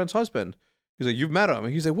 that's my friend's husband. He's like, you've met him?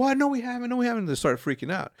 And he's like, what? No, we haven't. And they started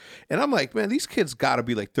freaking out. And I'm like, man, these kids got to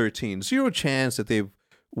be 13. Zero chance that they've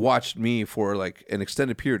watched me for like an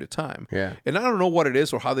extended period of time. Yeah. And I don't know what it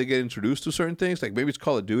is or how they get introduced to certain things. Like maybe it's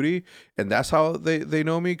Call of Duty and that's how they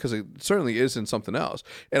know me, because it certainly isn't something else.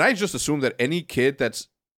 And I just assume that any kid that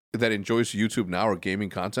enjoys YouTube now or gaming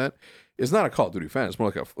content is not a Call of Duty fan. It's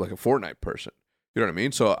more like a Fortnite person. You know what I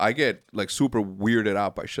mean? So I get like super weirded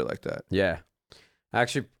out by shit like that. Yeah.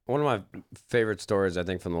 Actually, one of my favorite stories, I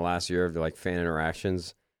think, from the last year of like fan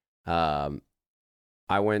interactions,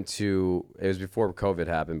 I went to, it was before COVID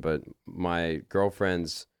happened, but my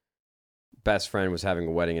girlfriend's best friend was having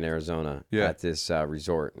a wedding in Arizona at this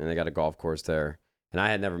resort, and they got a golf course there. And I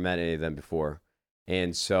had never met any of them before.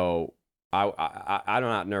 And so I'm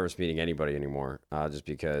not nervous meeting anybody anymore, just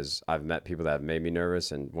because I've met people that have made me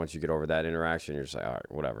nervous. And once you get over that interaction, you're just like, all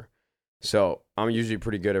right, whatever. So I'm usually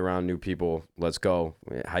pretty good around new people. Let's go.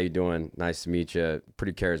 How you doing? Nice to meet you.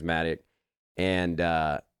 Pretty charismatic. And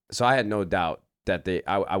so I had no doubt that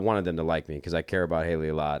I wanted them to like me, because I care about Haley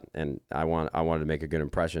a lot, and I wanted to make a good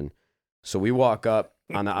impression. So we walk up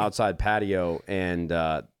on the outside patio, and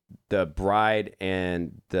the bride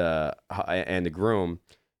and the groom,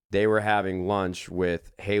 they were having lunch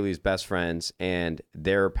with Haley's best friends and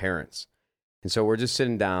their parents. And so we're just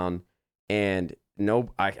sitting down, and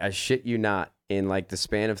I shit you not, in like the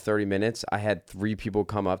span of 30 minutes, I had 3 people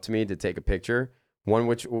come up to me to take a picture. One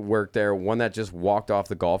which worked there, one that just walked off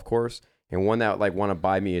the golf course, and one that like want to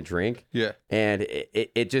buy me a drink. Yeah. And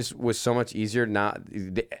it just was so much easier.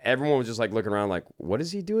 Everyone was just like looking around like, what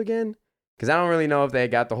does he do again? Because I don't really know if they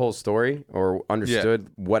got the whole story or understood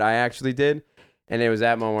what I actually did. And it was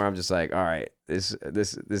that moment where I'm just like, all right, this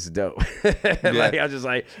is dope. Like I was just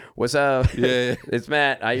like, what's up? Yeah. It's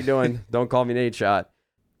Matt. How you doing? Don't call me Nadeshot.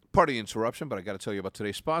 Part of the interruption, but I got to tell you about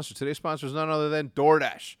today's sponsor. Today's sponsor is none other than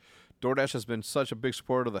DoorDash. DoorDash has been such a big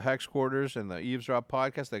supporter of the Hex Quarters and the Eavesdrop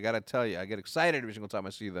podcast. I got to tell you, I get excited every single time I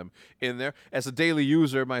see them in there. As a daily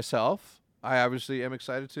user myself, I obviously am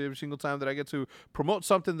excited to every single time that I get to promote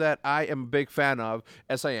something that I am a big fan of,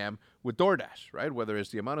 as I am with DoorDash, right? Whether it's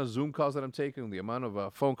the amount of Zoom calls that I'm taking, the amount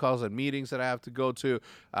of phone calls and meetings that I have to go to,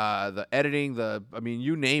 the editing,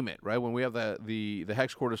 you name it, right? When we have the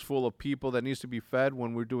Hex Quarters full of people that needs to be fed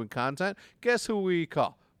when we're doing content, guess who we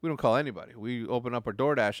call? We don't call anybody. We open up our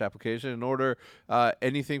DoorDash application and order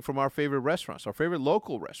anything from our favorite restaurants, our favorite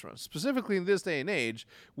local restaurants. Specifically in this day and age,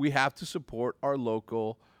 we have to support our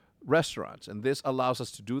local restaurants, and this allows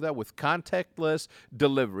us to do that with contactless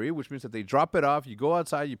delivery, which means that they drop it off, you go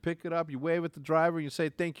outside, you pick it up, you wave at the driver, you say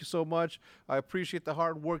thank you so much, I appreciate the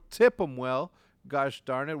hard work, tip them well, gosh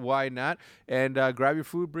darn it, why not? And grab your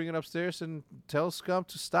food, bring it upstairs, and tell Scum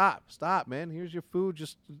to stop, man, here's your food,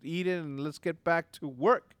 just eat it and let's get back to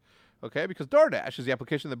work. Okay, because DoorDash is the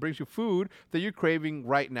application that brings you food that you're craving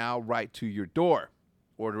right now, right to your door.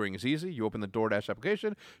 Ordering is easy. You open the DoorDash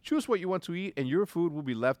application, choose what you want to eat, and your food will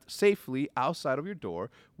be left safely outside of your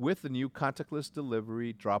door with the new contactless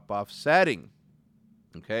delivery drop-off setting.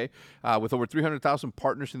 Okay? With over 300,000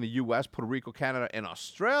 partners in the U.S., Puerto Rico, Canada, and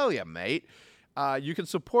Australia, mate, you can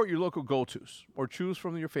support your local go-tos or choose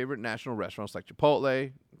from your favorite national restaurants like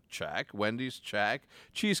Chipotle, check, Wendy's, check,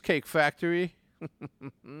 Cheesecake Factory,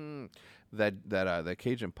 that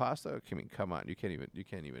Cajun pasta. I mean, come on, you can't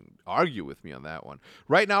even argue with me on that one.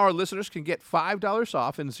 Right now, our listeners can get $5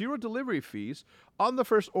 off and 0 delivery fees on the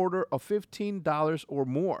first order of $15 or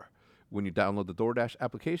more when you download the DoorDash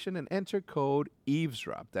application and enter code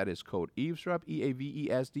Eavesdrop. That is code Eavesdrop,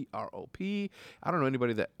 EAVESDROP. I don't know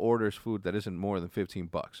anybody that orders food that isn't more than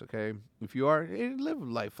 $15. Okay, if you are, live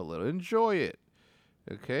life a little, enjoy it.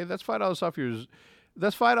 Okay, that's $5 off your.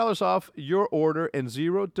 That's $5 off your order and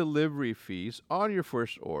 0 delivery fees on your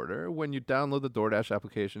first order when you download the DoorDash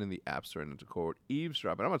application in the App Store and enter code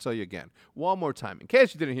Eavesdrop. And I'm going to tell you again, one more time, in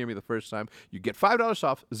case you didn't hear me the first time, you get $5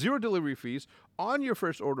 off, 0 delivery fees on your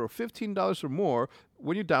first order of $15 or more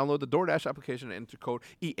when you download the DoorDash application and enter code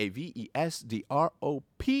EAVESDROP.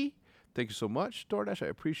 Thank you so much, DoorDash. I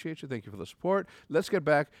appreciate you. Thank you for the support. Let's get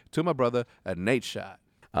back to my brother, Nadeshot.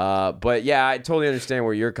 But yeah, I totally understand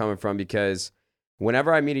where you're coming from, because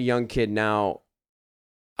whenever I meet a young kid now,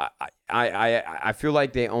 I feel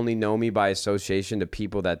like they only know me by association to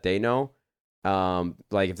people that they know.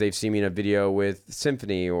 Like if they've seen me in a video with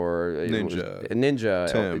Symphony or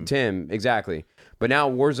Ninja, Tim, exactly. But now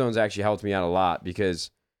Warzone's actually helped me out a lot,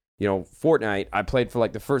 because, Fortnite, I played for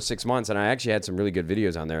like the first 6 months, and I actually had some really good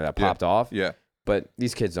videos on there that popped off. Yeah. But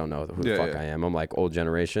these kids don't know who the fuck I am. I'm like old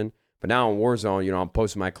generation. But now in Warzone, I'm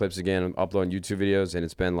posting my clips again, I'm uploading YouTube videos, and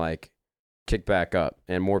it's been like kick back up,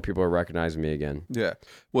 and more people are recognizing me again. Yeah.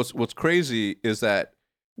 What's crazy is that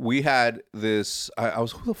we had this. I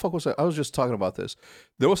was who the fuck was I? I was just talking about this.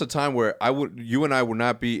 There was a time where you and I would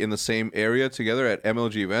not be in the same area together at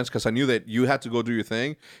MLG events because I knew that you had to go do your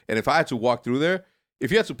thing, and if I had to walk through there,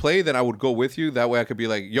 if you had to play, then I would go with you. That way, I could be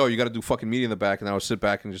like, "Yo, you got to do fucking media in the back," and I would sit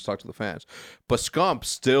back and just talk to the fans. But Scump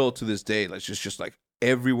still to this day, like just like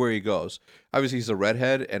everywhere he goes. Obviously, he's a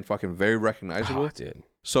redhead and fucking very recognizable. Oh, dude.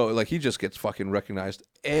 So like he just gets fucking recognized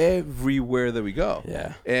everywhere that we go.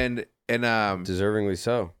 Yeah. And deservingly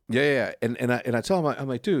so. Yeah. And I tell him, I'm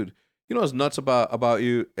like, dude, you know what's nuts about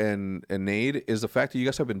you and Nade is the fact that you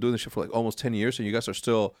guys have been doing this shit for like almost 10 years and you guys are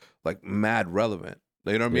still like mad relevant.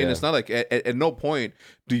 You know what I mean? Yeah. It's not like at no point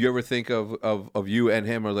do you ever think of you and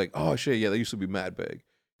him or like, oh shit, yeah, they used to be mad big.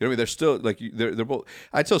 You know what I mean? They're still like they're both.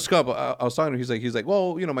 I tell Scump, I was talking to him. He's like,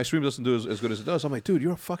 well, you know, my stream doesn't do as good as it does. I'm like, dude,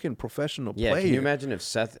 you're a fucking professional player. Can you imagine if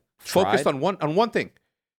Seth focused on one thing,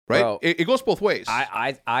 right? Bro, it goes both ways.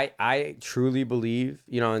 I truly believe,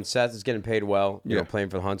 you know, and Seth is getting paid well, you know, playing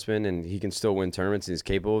for the Huntsman, and he can still win tournaments, and he's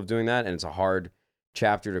capable of doing that. And it's a hard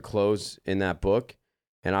chapter to close in that book.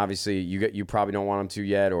 And obviously, you probably don't want him to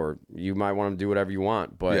yet, or you might want him to do whatever you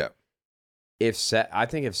want. But if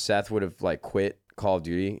Seth would have like quit Call of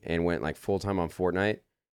Duty and went like full time on Fortnite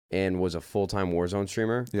and was a full time Warzone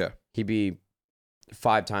streamer, he'd be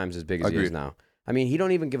 5 times as big as he is now. I mean, he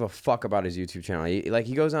don't even give a fuck about his YouTube channel.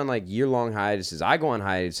 He goes on like year-long hiatuses. I go on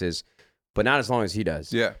hiatuses, but not as long as he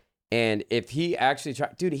does. Yeah. And if he actually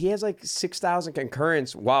dude, he has like 6,000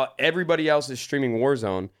 concurrents while everybody else is streaming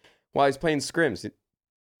Warzone while he's playing scrims.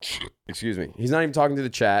 Excuse me. He's not even talking to the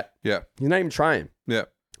chat. Yeah. He's not even trying. Yeah.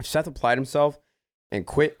 If Seth applied himself and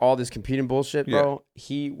quit all this competing bullshit, bro,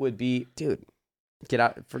 he would be, dude, get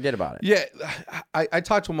out, forget about it. Yeah, I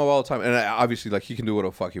talk to him all the time, and obviously, like, he can do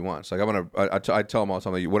whatever the fuck he wants. Like, I tell him all the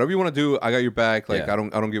time, like, whatever you want to do, I got your back. Like, I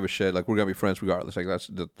don't give a shit. Like, we're gonna be friends regardless. Like,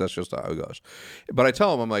 that's just how it goes. But I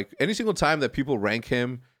tell him, I'm like, any single time that people rank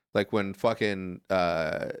him, like when fucking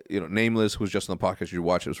Nameless, who's just on the podcast, you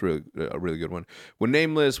watch it, was really a really good one. When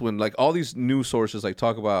Nameless, when like all these news sources like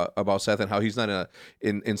talk about Seth and how he's not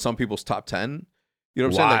in some people's top 10. You know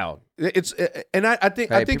what I'm Wild. saying? Like, it's and I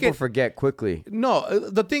think people forget quickly. No,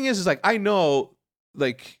 the thing is like I know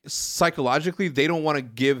like psychologically they don't want to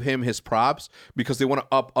give him his props because they want to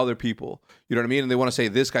up other people. You know what I mean? And they want to say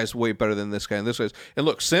this guy's way better than this guy and this guy's. And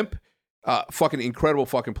look, Simp, fucking incredible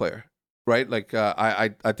fucking player. Right, like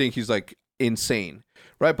I think he's like insane,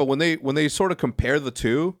 right? But when they sort of compare the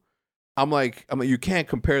two, I'm like you can't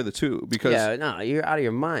compare the two because you're out of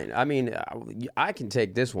your mind. I mean, I can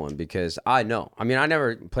take this one because I know. I mean, I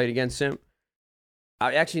never played against him.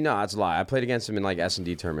 That's a lie. I played against him in like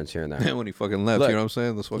S&D tournaments here and there. When he fucking left, you know what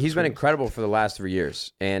I'm saying? He's been incredible for the last 3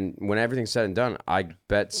 years, and when everything's said and done, I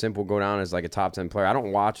bet Simp will go down as like a top 10 player. I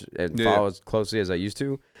don't watch and follow as closely as I used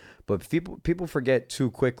to. But people forget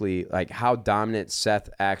too quickly like how dominant Seth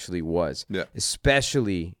actually was,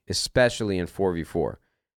 especially in 4v4.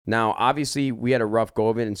 Now, obviously, we had a rough go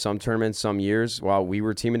of it in some tournaments, some years while we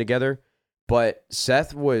were teaming together. But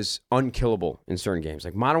Seth was unkillable in certain games.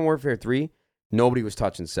 Like Modern Warfare 3, nobody was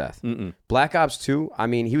touching Seth. Black Ops 2, I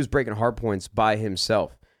mean, he was breaking hard points by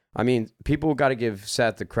himself. I mean, people got to give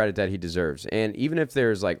Seth the credit that he deserves. And even if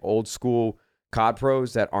there's like old school COD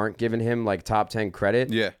pros that aren't giving him like top 10 credit,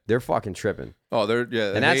 they're fucking tripping. Oh,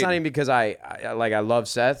 and that's not even because I love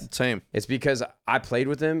Seth. Same. It's because I played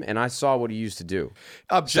with him and I saw what he used to do.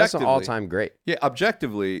 Objectively, Seth's an all-time great. Yeah,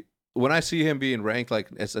 objectively, when I see him being ranked like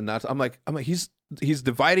as a not, I'm like he's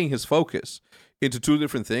dividing his focus into two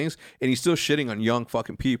different things, and he's still shitting on young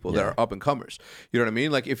fucking people that are up and comers. You know what I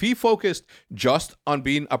mean? Like if he focused just on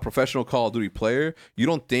being a professional Call of Duty player, you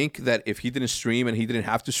don't think that if he didn't stream and he didn't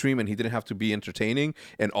have to stream and he didn't have to be entertaining,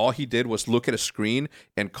 and all he did was look at a screen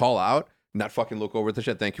and call out, not fucking look over at the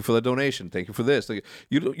chat. Thank you for the donation. Thank you for this. Like,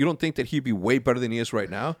 you don't think that he'd be way better than he is right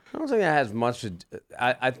now? I don't think that has much to.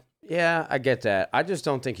 I get that. I just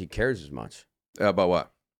don't think he cares as much about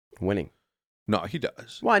what winning. No, he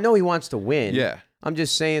does. Well, I know he wants to win. Yeah. I'm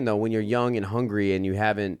just saying, though, when you're young and hungry and you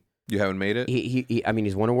haven't made it?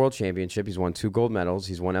 He's won a world championship. He's won 2 gold medals.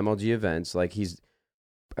 He's won MLG events. Like,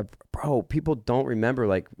 bro, people don't remember.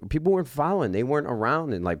 Like, people weren't following. They weren't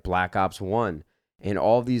around in, like, Black Ops 1 and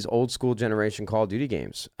all these old school generation Call of Duty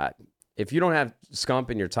games. If you don't have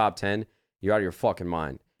Scump in your top 10, you're out of your fucking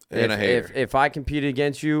mind. If I competed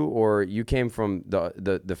against you or you came from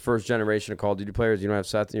the first generation of Call of Duty players, you don't have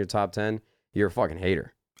Seth in your top 10, you're a fucking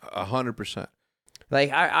hater. 100%.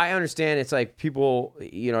 Like I understand it's like people,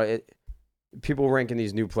 people ranking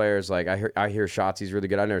these new players. Like I hear Shots, he's really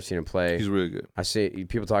good. I've never seen him play. He's really good. I see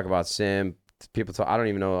people talk about Sim. I don't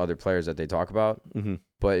even know other players that they talk about. Mm-hmm.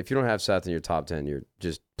 But if you don't have Seth in your top 10, you're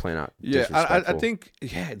just plain out I think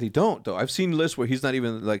they don't though. I've seen lists where he's not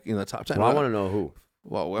even like in the top 10. Well, I want to know who.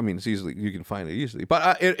 Well, I mean, it's easily you can find it easily,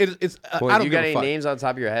 but it's. Well, I don't you got any names on the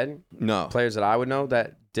top of your head? No players that I would know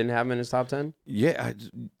that didn't have him in his top 10. Yeah,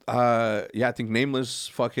 I think nameless.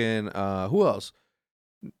 Fucking who else?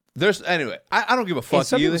 There's anyway. I don't give a fuck. And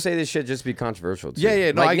some people say this shit just to be controversial. Too.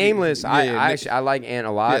 Yeah. No, like nameless. I like Ant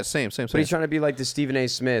a lot. Yeah, same. But he's trying to be like the Stephen A.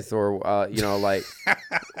 Smith or like.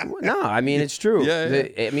 No, I mean it's true. Yeah.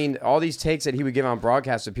 I mean all these takes that he would give on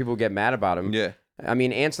broadcast, so people would get mad about him. Yeah. I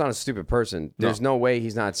mean, Ant's not a stupid person. There's no way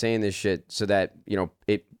he's not saying this shit so that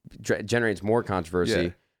it generates more controversy. Yeah.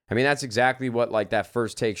 I mean, that's exactly what like that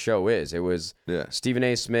First Take show is. It was Stephen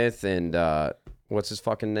A. Smith and what's his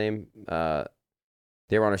fucking name?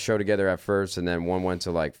 They were on a show together at first, and then one went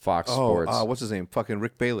to like Fox Sports. What's his name? Fucking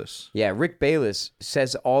Rick Bayless. Yeah, Rick Bayless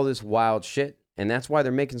says all this wild shit, and that's why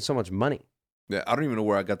they're making so much money. Yeah, I don't even know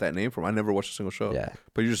where I got that name from. I never watched a single show. Yeah,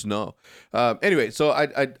 but you just know. Anyway, so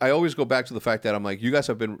I always go back to the fact that I'm like, you guys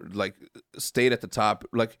have been like stayed at the top.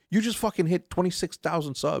 Like you just fucking hit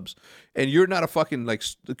 26,000 subs, and you're not a fucking like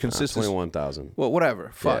consistent 21,000. Well,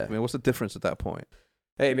 whatever. Fuck, man. What's the difference at that point?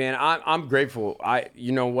 Hey man, I'm grateful.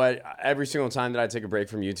 You know what? Every single time that I take a break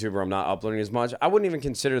from YouTube or I'm not uploading as much, I wouldn't even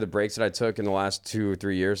consider the breaks that I took in the last 2 or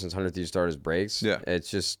 3 years since 100 Thieves started as breaks. Yeah,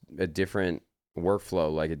 it's just a different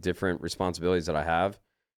workflow, like a different responsibilities that I have,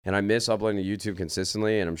 and I miss uploading to YouTube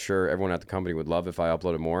consistently. And I'm sure everyone at the company would love if I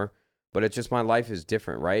uploaded more. But it's just my life is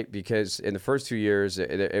different, right? Because in the first 2 years,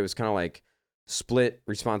 it was kind of like split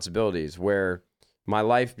responsibilities where. My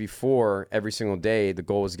life before every single day, the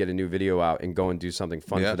goal was to get a new video out and go and do something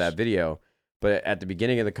fun for that video. But at the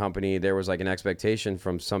beginning of the company, there was like an expectation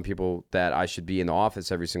from some people that I should be in the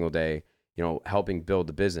office every single day, helping build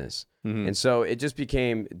the business. Mm-hmm. And so it just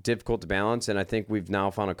became difficult to balance. And I think we've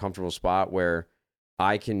now found a comfortable spot where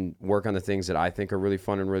I can work on the things that I think are really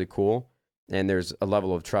fun and really cool. And there's a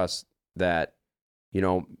level of trust that,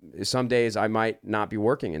 some days I might not be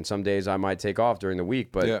working and some days I might take off during the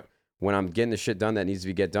week. But when I'm getting the shit done that needs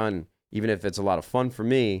to get done, even if it's a lot of fun for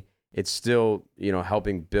me, it's still,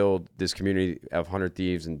 helping build this community of 100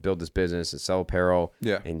 Thieves and build this business and sell apparel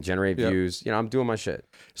and generate views. I'm doing my shit.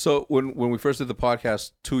 So when we first did the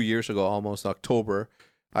podcast 2 years ago, almost October,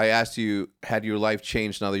 I asked you, had your life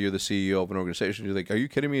changed now that you're the CEO of an organization? You're like, are you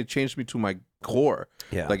kidding me? It changed me to my core.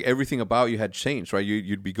 Yeah. Like everything about you had changed, right?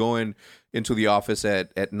 You'd be going into the office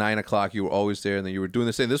at 9 o'clock. You were always there. And then you were doing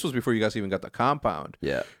the same. This was before you guys even got the compound.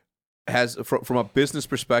 Yeah. From a business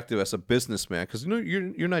perspective, as a businessman, because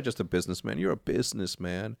you're not just a businessman, you're a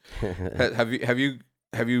businessman.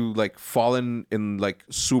 have you like fallen in like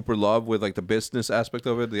super love with like the business aspect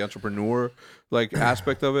of it, the entrepreneur like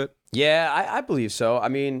aspect of it? Yeah, I believe so. I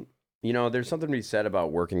mean, there's something to be said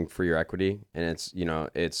about working for your equity, and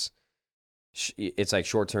it's like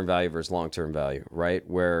short-term value versus long-term value, right?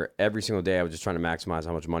 Where every single day I was just trying to maximize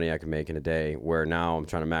how much money I could make in a day, where now I'm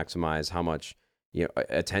trying to maximize how much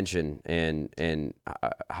attention and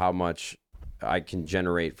how much I can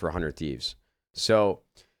generate for 100 Thieves. So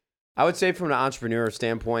I would say from an entrepreneur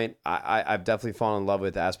standpoint, I've definitely fallen in love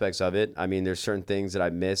with aspects of it. I mean, there's certain things that I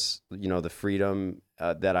miss, the freedom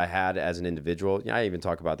that I had as an individual. I even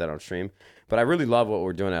talk about that on stream, but I really love what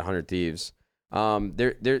we're doing at 100 Thieves.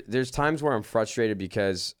 There's times where I'm frustrated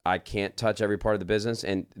because I can't touch every part of the business,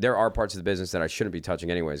 and there are parts of the business that I shouldn't be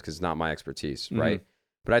touching anyways because it's not my expertise, right?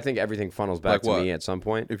 But I think everything funnels back to me at some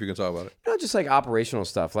point. If you can talk about it. Just like operational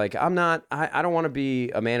stuff. Like I don't want to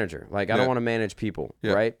be a manager. Like I don't want to manage people,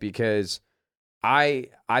 right? Because I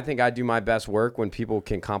think I do my best work when people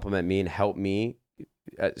can compliment me and help me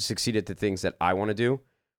succeed at the things that I want to do.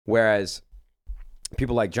 Whereas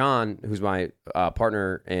people like John, who's my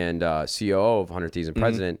partner and COO of 100 Thieves and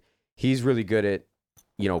president, he's really good at,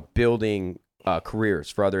 building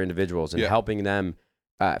careers for other individuals and helping them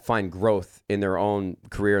find growth in their own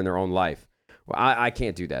career and their own life. Well, I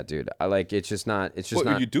can't do that, dude. It's just not.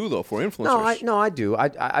 You do though for influencers. No, I do.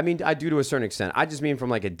 I mean, I do to a certain extent. I just mean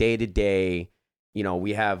from like a day to day.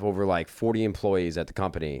 We have over like 40 employees at the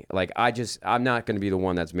company. Like I'm not going to be the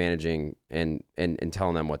one that's managing and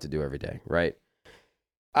telling them what to do every day, right?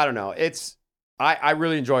 I don't know. I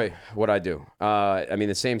really enjoy what I do. I mean,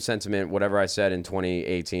 the same sentiment, whatever I said in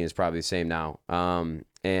 2018 is probably the same now.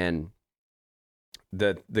 And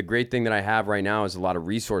the great thing that I have right now is a lot of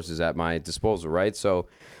resources at my disposal, right? So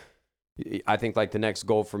I think like the next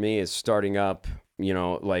goal for me is starting up,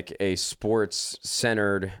 like a sports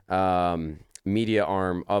centered media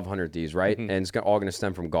arm of 100 Thieves, right? And it's all going to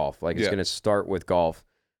stem from golf. Like it's going to start with golf.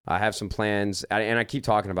 I have some plans, and I keep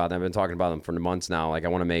talking about them. I've been talking about them for months now. Like I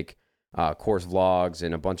want to make course vlogs,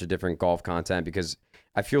 and a bunch of different golf content, because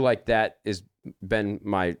I feel like that has been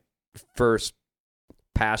my first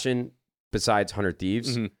passion besides 100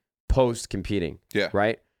 Thieves post competing. Yeah.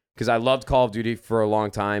 Right? Because I loved Call of Duty for a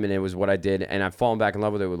long time, and it was what I did, and I've fallen back in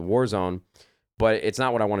love with it with Warzone, but it's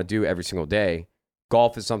not what I want to do every single day.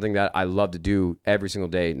 Golf is something that I love to do every single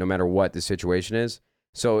day, no matter what the situation is.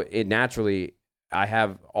 So it naturally, I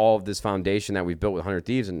have all of this foundation that we've built with 100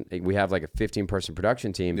 Thieves, and we have like a 15-person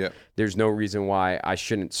production team. Yeah. There's no reason why I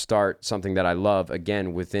shouldn't start something that I love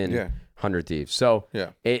again within 100 Thieves. So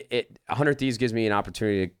 100 Thieves gives me an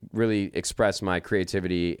opportunity to really express my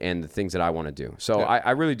creativity and the things that I want to do. So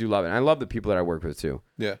I really do love it. And I love the people that I work with too.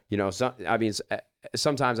 Yeah. You know,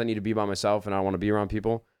 sometimes I need to be by myself and I want to be around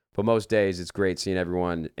people, but most days it's great seeing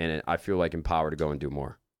everyone, and I feel like empowered to go and do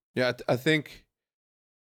more. Yeah, I think,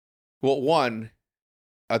 well, one,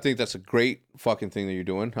 I think that's a great fucking thing that you're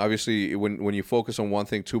doing. Obviously, when you focus on one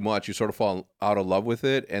thing too much, you sort of fall out of love with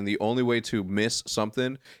it. And the only way to miss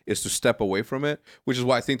something is to step away from it, which is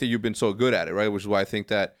why I think that you've been so good at it, right? Which is why I think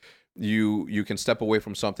that you can step away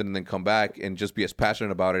from something and then come back and just be as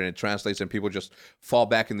passionate about it. And it translates, and people just fall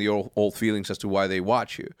back in the old feelings as to why they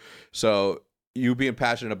watch you. So you being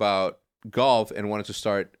passionate about golf and wanting to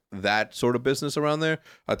start that sort of business around there,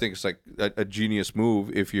 I think it's like a genius move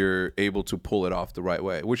if you're able to pull it off the right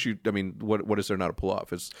way. Which what is there not to pull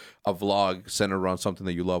off? It's a vlog centered around something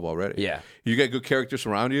that you love already. Yeah. You get good characters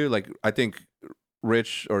around you. Like, I think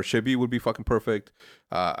Rich or Shibby would be fucking perfect.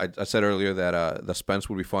 I said earlier that the Spence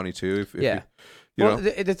would be funny too. If you know?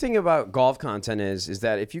 The thing about golf content is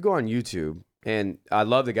that if you go on YouTube, and I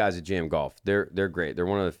love the guys at GM Golf. They're great. They're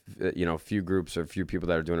one of the few groups or few people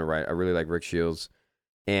that are doing it right. I really like Rick Shields.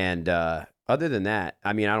 And other than that,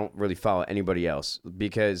 I mean, I don't really follow anybody else,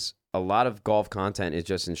 because a lot of golf content is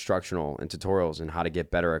just instructional and tutorials and how to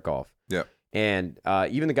get better at golf. Yeah. And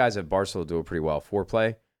even the guys at Barstool do it pretty well.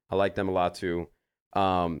 Foreplay, I like them a lot too.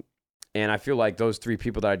 And I feel like those three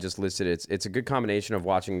people that I just listed, it's a good combination of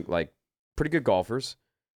watching like pretty good golfers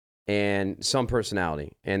and some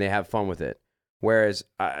personality, and they have fun with it. Whereas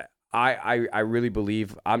I really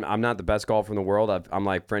believe I'm not the best golfer in the world. I'm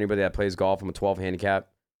like, for anybody that plays golf, I'm a 12 handicap,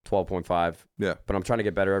 12.5. Yeah. But I'm trying to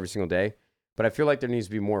get better every single day. But I feel like there needs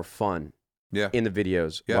to be more fun in the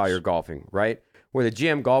videos while you're golfing, right? Where the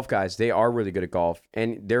GM golf guys, they are really good at golf,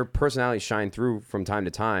 and their personalities shine through from time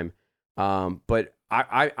to time. But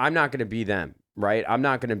I'm not going to be them, right? I'm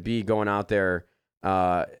not going to be going out there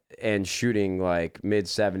and shooting like mid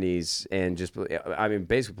 70s and just, I mean,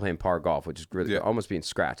 basically playing par golf, which is really almost being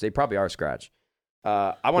scratch. They probably are scratch.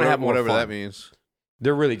 I want to have more whatever fun. that means.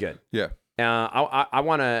 They're really good. Yeah. I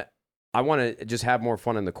want to just have more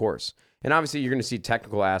fun in the course. And obviously you're going to see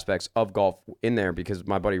technical aspects of golf in there, because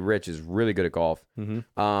my buddy Rich is really good at golf.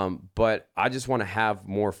 Mm-hmm. But I just want to have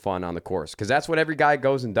more fun on the course, because that's what every guy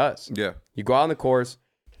goes and does. Yeah. You go out on the course,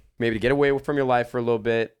 maybe to get away from your life for a little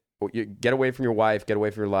bit. You get away from your wife, get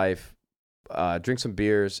away from your life, drink some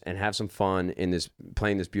beers, and have some fun in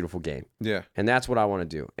playing this beautiful game. Yeah. And that's what I want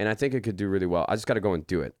to do. And I think it could do really well. I just got to go and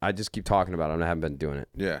do it. I just keep talking about it, and I haven't been doing it.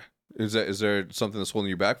 Yeah. Is there something that's holding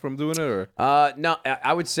you back from doing it, or? No,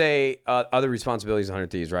 I would say other responsibilities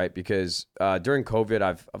 100 Thieves, right? Because during COVID,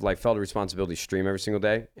 I've like felt a responsibility to stream every single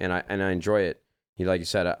day, and I enjoy it. Like you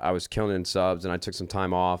said, I was killing it in subs, and I took some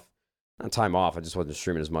time off. Not time off, I just wasn't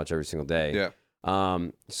streaming as much every single day. Yeah.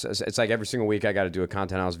 So it's like every single week I got to do a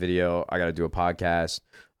content house video. I got to do a podcast.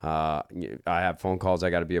 I have phone calls I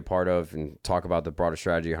got to be a part of and talk about the broader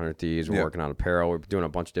strategy of 100 Thieves. We're working on apparel. We're doing a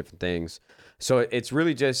bunch of different things. So it's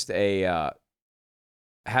really just having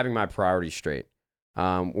my priorities straight.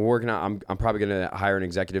 We're working on. I'm probably going to hire an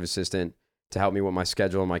executive assistant to help me with my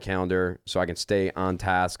schedule and my calendar, so I can stay on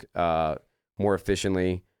task more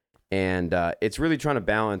efficiently. And it's really trying to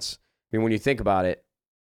balance. I mean, when you think about it,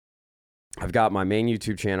 I've got my main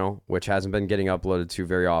YouTube channel, which hasn't been getting uploaded to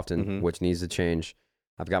very often, which needs to change.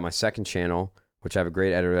 I've got my second channel, which I have a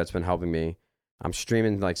great editor that's been helping me. I'm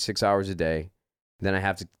streaming like 6 hours a day. Then I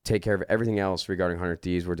have to take care of everything else regarding 100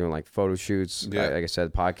 Thieves. We're doing like photo shoots, like I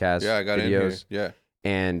said, podcasts, I got videos. In here. Yeah.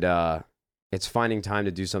 And it's finding time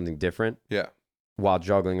to do something different while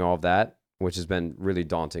juggling all of that, which has been really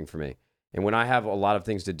daunting for me. And when I have a lot of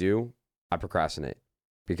things to do, I procrastinate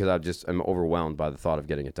because I'm overwhelmed by the thought of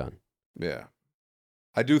getting it done. Yeah.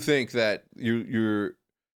 I do think that you're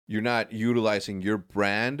not utilizing your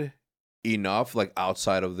brand enough, like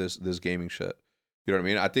outside of this gaming shit. You know what I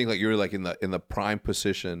mean? I think like you're like in the prime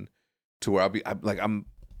position to where I'm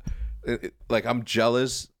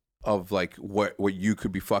jealous of like what you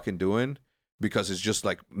could be fucking doing, because it's just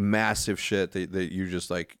like massive shit that you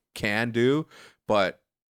just like can do. But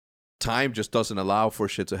time just doesn't allow for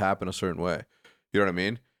shit to happen a certain way. You know what I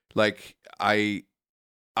mean? Like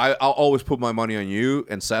I'll always put my money on you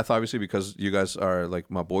and Seth, obviously, because you guys are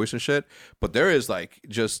like my boys and shit. But there is like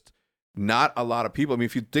just not a lot of people. I mean,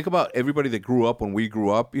 if you think about everybody that grew up when we grew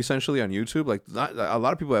up, essentially on YouTube, like not, a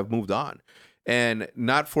lot of people have moved on, and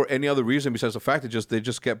not for any other reason besides the fact that they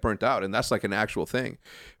just get burnt out, and that's like an actual thing.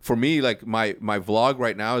 For me, like my vlog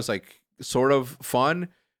right now is like sort of fun.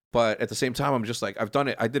 But at the same time, I'm just like,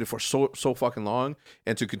 I did it for so fucking long.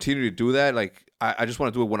 And to continue to do that, like, I just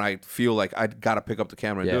want to do it when I feel like I got to pick up the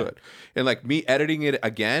camera and do it. And like me editing it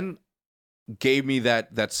again gave me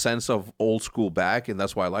that sense of old school back. And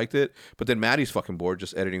that's why I liked it. But then Maddie's fucking bored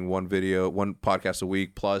just editing one podcast a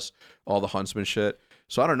week plus all the Huntsman shit.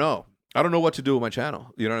 So I don't know. I don't know what to do with my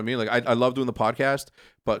channel. You know what I mean? Like, I love doing the podcast,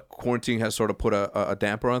 but quarantine has sort of put a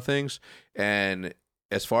damper on things. And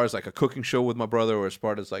as far as like a cooking show with my brother, or as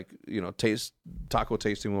far as like, you know, taco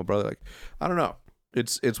tasting with my brother, like, I don't know.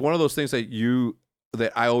 It's one of those things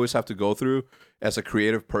that I always have to go through as a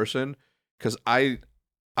creative person, because I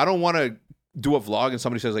don't want to do a vlog and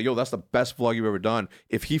somebody says like, yo, that's the best vlog you've ever done,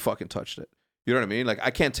 if he fucking touched it. You know what I mean? Like,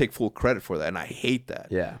 I can't take full credit for that, and I hate that.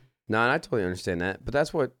 Yeah. No, and I totally understand that. But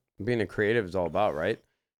that's what being a creative is all about, right?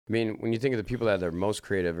 I mean, when you think of the people that are most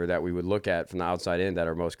creative, or that we would look at from the outside in that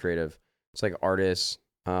are most creative, it's like artists.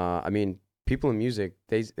 I mean, people in music,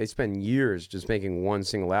 they spend years just making one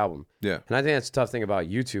single album. Yeah. And I think that's a tough thing about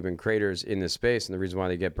YouTube and creators in this space, and the reason why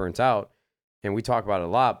they get burnt out. And we talk about it a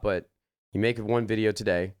lot, but you make one video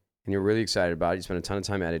today and you're really excited about it. You spend a ton of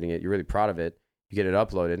time editing it. You're really proud of it. You get it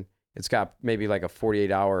uploaded. It's got maybe like a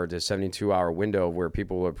 48-hour to 72-hour window where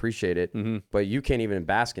people will appreciate it, but you can't even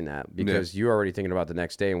bask in that because you're already thinking about the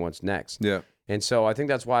next day and what's next. Yeah. And so I think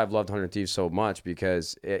that's why I've loved 100 Thieves so much,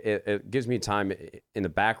 because it gives me time in the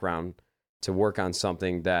background to work on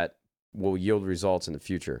something that will yield results in the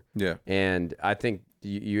future. Yeah. And I think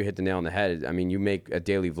you hit the nail on the head. I mean, you make a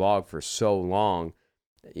daily vlog for so long,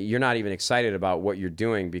 you're not even excited about what you're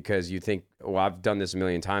doing because you think, well, I've done this a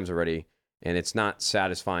million times already, and it's not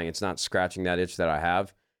satisfying. It's not scratching that itch that I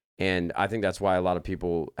have. And I think that's why a lot of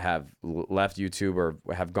people have left YouTube or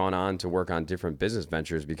have gone on to work on different business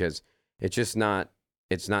ventures, because it's just not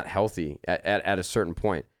healthy at a certain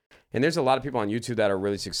point. And there's a lot of people on YouTube that are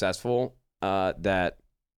really successful that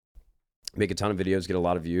make a ton of videos, get a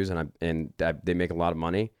lot of views, and they make a lot of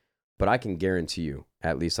money. But I can guarantee you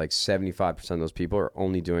at least like 75% of those people are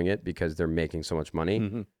only doing it because they're making so much money.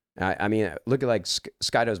 Mm-hmm. I mean, look at like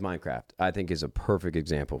Sky Does Minecraft, I think is a perfect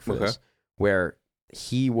example for this, where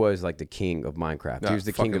he was like the king of Minecraft. He was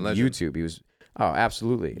the king of YouTube. He was, oh,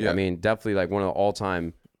 absolutely. Yeah. I mean, definitely like one of the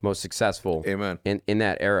all-time most successful in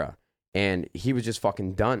that era. And he was just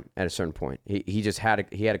fucking done at a certain point. He just had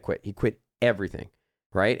to quit. He quit everything,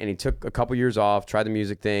 right? And he took a couple years off, tried the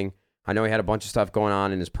music thing. I know he had a bunch of stuff going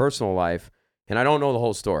on in his personal life, and I don't know the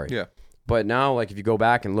whole story. Yeah. But now, like, if you go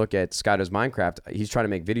back and look at Sky Does Minecraft, he's trying to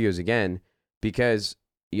make videos again because,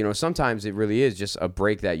 you know, sometimes it really is just a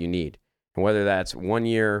break that you need. And whether that's 1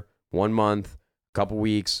 year, 1 month, a couple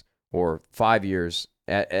weeks, or 5 years,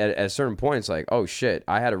 at a certain point, it's like, oh shit,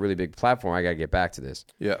 I had a really big platform. I got to get back to this.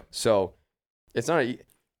 Yeah. So it's not,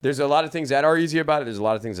 there's a lot of things that are easy about it. There's a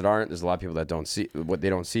lot of things that aren't. There's a lot of people that don't see what they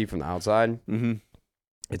don't see from the outside. Mm-hmm.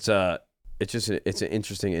 It's an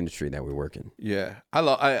interesting industry that we work in. Yeah. I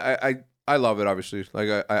love it, obviously.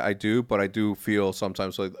 Like I do, but I do feel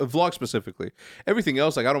sometimes like a vlog specifically. Everything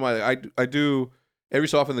else, like I don't mind. I do every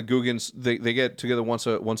so often. The Googans they get together once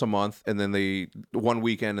a month, and then they one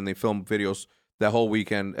weekend and they film videos that whole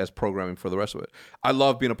weekend as programming for the rest of it. I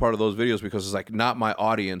love being a part of those videos because it's like not my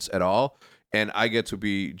audience at all, and I get to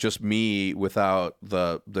be just me without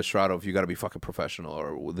the shroud of you got to be fucking professional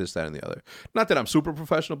or this, that, and the other. Not that I'm super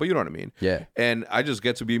professional, but you know what I mean. Yeah. And I just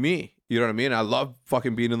get to be me. You know what I mean? I love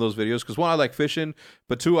fucking being in those videos because one, I like fishing,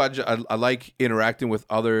 but two, I like interacting with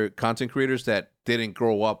other content creators that didn't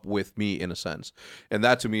grow up with me in a sense, and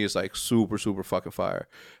that to me is like super super fucking fire.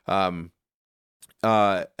 And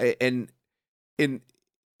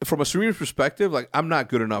from a streamer's perspective, like I'm not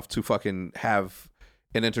good enough to fucking have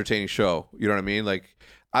an entertaining show. You know what I mean? Like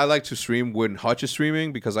I like to stream when Hutch is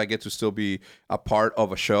streaming because I get to still be a part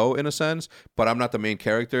of a show in a sense, but I'm not the main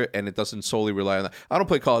character and it doesn't solely rely on that. I don't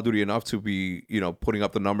play Call of Duty enough to be, you know, putting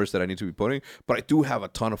up the numbers that I need to be putting, but I do have a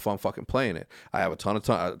ton of fun fucking playing it. I have a ton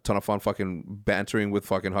of fun fucking bantering with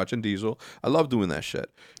fucking Hutch and Diesel. I love doing that shit.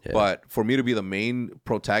 Yeah. But for me to be the main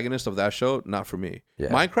protagonist of that show, not for me. Yeah.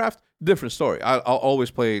 Minecraft, different story. I'll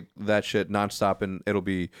always play that shit nonstop and it'll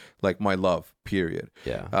be like my love, period.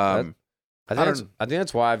 Yeah. I think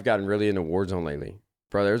that's why I've gotten really into Warzone lately.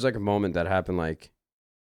 Bro, there was like a moment that happened like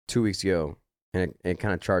 2 weeks ago and it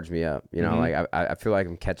kind of charged me up. You know, like I feel like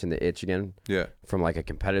I'm catching the itch again. Yeah. From like a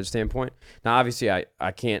competitive standpoint. Now, obviously,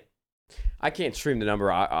 I can't stream the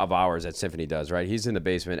number of hours that Symphony does. Right? He's in the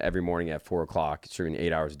basement every morning at 4 o'clock, streaming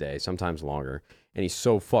 8 hours a day, sometimes longer, and he's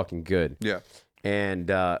so fucking good. Yeah. And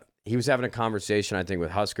he was having a conversation, I think,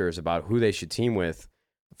 with Huskers about who they should team with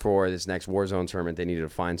for this next Warzone tournament. They needed to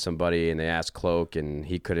find somebody, and they asked Cloak, and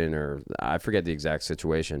he couldn't, or I forget the exact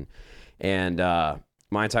situation. And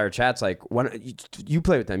my entire chat's like, "Why don't you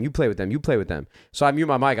play with them? You play with them. You play with them." So I mute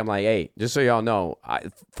my mic. I'm like, "Hey, just so y'all know,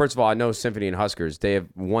 first of all, I know Symphony and Huskers. They have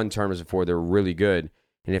won tournaments before. They're really good.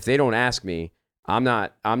 And if they don't ask me, I'm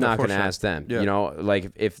not going to ask them. Yeah. You know,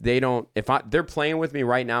 like if they're playing with me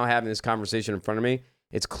right now, having this conversation in front of me,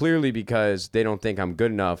 it's clearly because they don't think I'm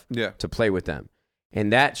good enough to play with them.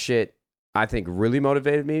 And that shit, I think, really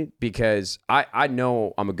motivated me because I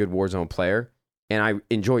know I'm a good Warzone player. And I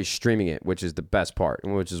enjoy streaming it, which is the best part,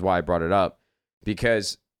 and which is why I brought it up.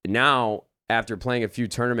 Because now, after playing a few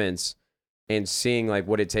tournaments and seeing like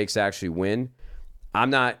what it takes to actually win, I'm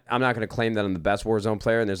not going to claim that I'm the best Warzone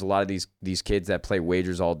player. And there's a lot of these kids that play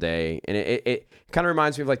wagers all day, and it kind of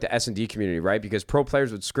reminds me of like the S&D community, right? Because pro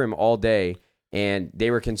players would scrim all day, and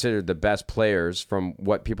they were considered the best players from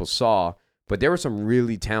what people saw. But there were some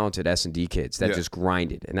really talented S&D kids that just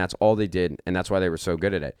grinded, and that's all they did, and that's why they were so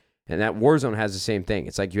good at it. And that Warzone has the same thing.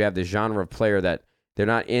 It's like you have this genre of player that they're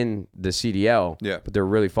not in the CDL, but they're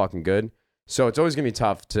really fucking good. So it's always going to be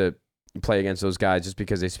tough to play against those guys just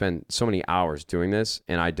because they spend so many hours doing this,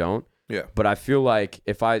 and I don't. Yeah. But I feel like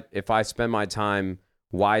if I spend my time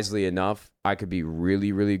wisely enough, I could be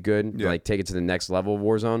really, really good. Like take it to the next level of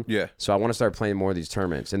Warzone. Yeah. So I want to start playing more of these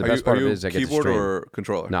tournaments. And the best part of it is I get to stream. Keyboard or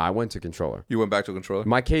controller? No, I went to controller. You went back to controller?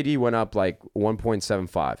 My KD went up like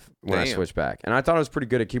 1.75 when I switched back. And I thought I was pretty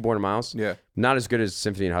good at keyboard and mouse. Yeah. Not as good as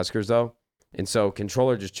Symphony and Huskers though. And so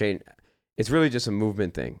controller just changed. It's really just a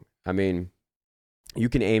movement thing. I mean, you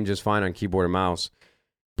can aim just fine on keyboard and mouse.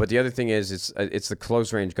 But the other thing is it's the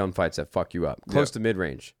close range gunfights that fuck you up. Close to mid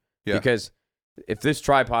range. Yeah. Because if this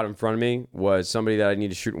tripod in front of me was somebody that I need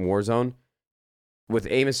to shoot in Warzone, with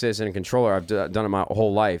aim assist and a controller, I've done it my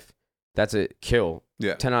whole life. That's a kill.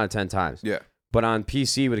 10 out of 10 times. Yeah. But on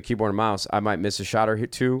PC with a keyboard and mouse, I might miss a shot or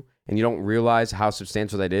two, and you don't realize how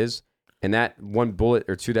substantial that is. And that one bullet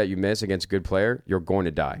or two that you miss against a good player, you're going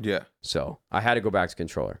to die. Yeah. So I had to go back to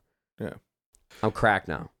controller. Yeah. I'm cracked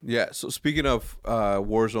now. Yeah. So speaking of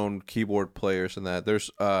Warzone keyboard players and that, there's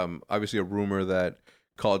obviously a rumor that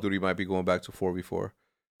Call of Duty might be going back to 4v4.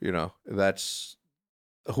 You know, that's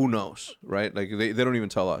who knows, right? Like they don't even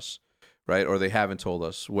tell us, right? Or they haven't told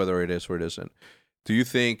us whether it is or it isn't. Do you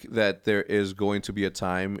think that there is going to be a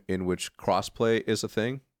time in which crossplay is a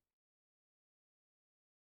thing?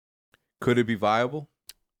 Could it be viable?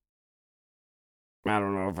 I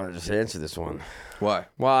don't know if I just answer this one. Why?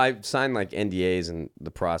 Well, I signed like NDAs in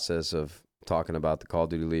the process of talking about the Call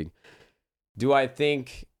of Duty League. Do I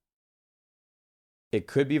think it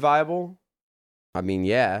could be viable? I mean,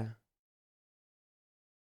 yeah.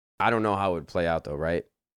 I don't know how it would play out though, right?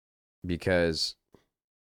 Because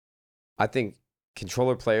I think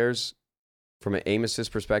controller players, from an aim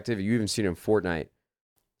assist perspective, you even seen it in Fortnite,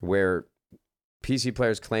 where PC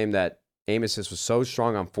players claim that aim assist was so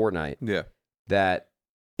strong on Fortnite that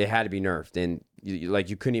it had to be nerfed, and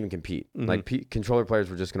you couldn't even compete. Mm-hmm. Like controller players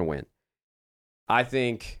were just going to win. I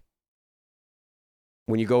think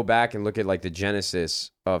when you go back and look at like the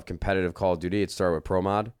genesis of competitive Call of Duty, it started with Pro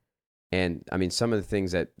Mod. And I mean, some of the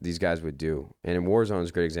things that these guys would do, and in Warzone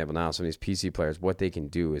is a great example now, some of these PC players, what they can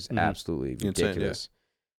do is absolutely ridiculous.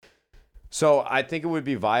 Insane, So I think it would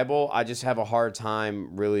be viable. I just have a hard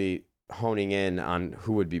time really honing in on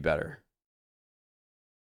who would be better.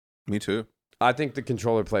 Me too. I think the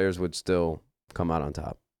controller players would still come out on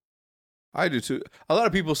top. I do too. A lot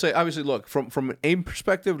of people say, obviously, look, from an aim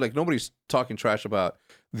perspective, like nobody's talking trash about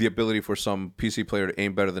the ability for some PC player to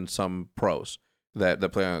aim better than some pros that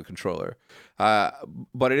play on a controller.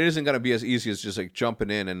 But it isn't going to be as easy as just like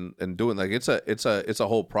jumping in and doing, like it's a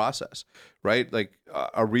whole process, right? Like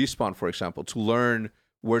a respawn, for example, to learn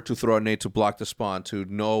where to throw a nade to block the spawn, to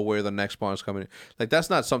know where the next spawn is coming in. Like that's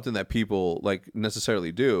not something that people like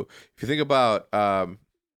necessarily do. If you think about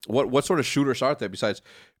what sort of shooters are there besides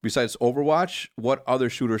Overwatch, what other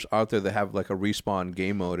shooters out there that have like a respawn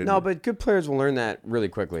game mode? No, but good players will learn that really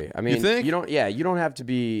quickly. I mean, you think? You don't have to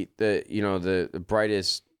be the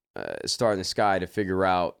brightest star in the sky to figure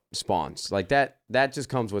out spawns. Like that just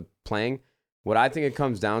comes with playing. What I think it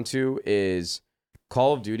comes down to is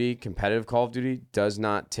Call of Duty, competitive Call of Duty, does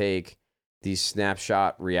not take these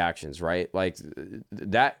snapshot reactions, right? Like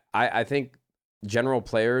that, I think general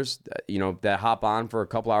players, that hop on for a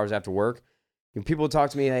couple hours after work, People talk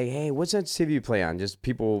to me like, "Hey, what sensitivity you play on?" Just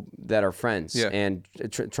people that are friends and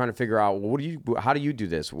trying to figure out, well, how do you do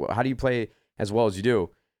this? How do you play as well as you do?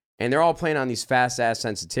 And they're all playing on these fast ass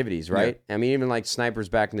sensitivities, right? Yeah. I mean, even like snipers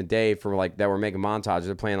back in the day for like that were making montages,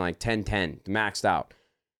 they're playing like 10-10, maxed out.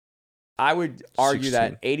 I would argue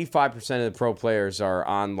 16. that 85% of the pro players are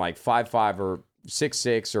on like 5.5 or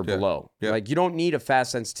 6.6 or below. Yeah. Like you don't need a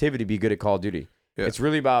fast sensitivity to be good at Call of Duty. Yeah. It's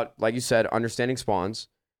really about, like you said, understanding spawns,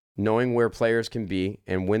 knowing where players can be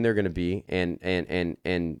and when they're going to be,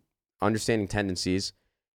 and understanding tendencies.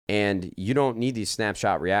 And you don't need these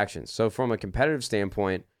snapshot reactions. So from a competitive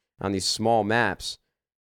standpoint on these small maps,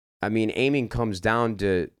 I mean, aiming comes down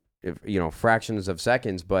to, fractions of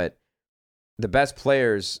seconds, but the best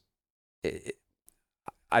players,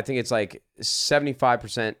 I think it's like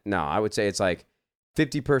 75%. No, I would say it's like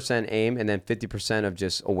 50% aim and then 50% of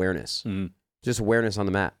just awareness. Mm-hmm. Just awareness on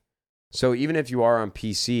the map. So even if you are on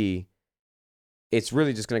PC, it's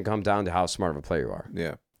really just going to come down to how smart of a player you are.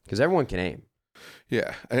 Yeah. Because everyone can aim.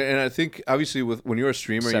 Yeah. And I think, obviously, when you're a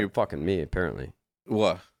streamer... Except fucking me, apparently.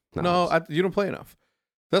 What? No, you don't play enough.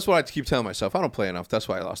 That's what I keep telling myself. I don't play enough. That's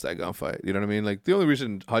why I lost that gunfight. You know what I mean? Like, the only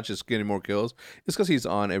reason Hutch is getting more kills is because he's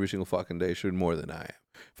on every single fucking day, shooting more than I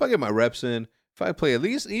am. If I get my reps in, if I play at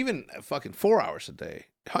least even fucking 4 hours a day,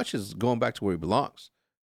 Hutch is going back to where he belongs.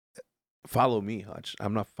 Follow me, Hutch.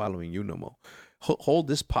 I'm not following you no more. Hold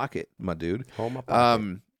this pocket, my dude. Hold my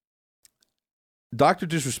pocket. Dr.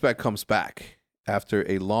 Disrespect comes back after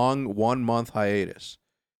a long 1 month hiatus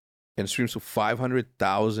and streams to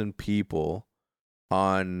 500,000 people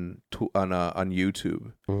on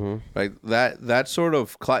YouTube. Mm-hmm. Like that sort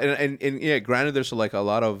of and yeah, granted, there's like a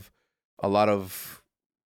lot of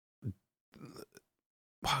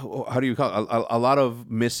how do you call it? A lot of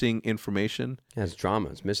missing information. Yeah, it's drama.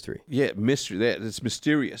 It's mystery. Yeah, mystery. Yeah, it's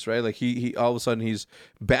mysterious, right? Like he all of a sudden he's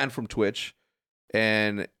banned from Twitch,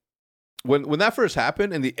 and when that first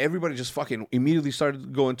happened, and everybody just fucking immediately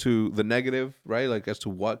started going to the negative, right? Like as to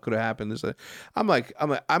what could have happened. This, I'm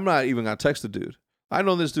not even gonna text the dude. I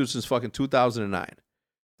know this dude since fucking 2009.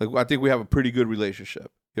 Like I think we have a pretty good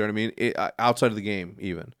relationship. You know what I mean? Outside of the game,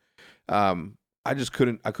 even. I just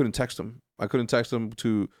couldn't text him. I couldn't text him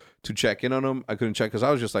to check in on him. I couldn't check because I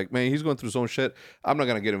was just like, man, he's going through his own shit. I'm not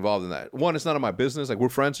gonna get involved in that. One, it's none of my business. Like we're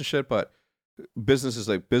friends and shit, but business is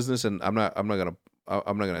like business, and I'm not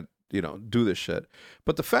gonna do this shit.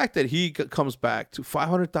 But the fact that he comes back to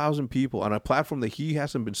 500,000 people on a platform that he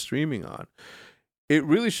hasn't been streaming on, it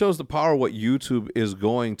really shows the power of what YouTube is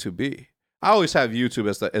going to be. I always have YouTube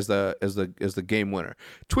as the game winner.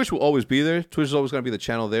 Twitch will always be there. Twitch is always going to be the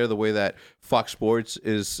channel there, the way that Fox Sports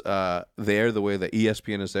is there, the way that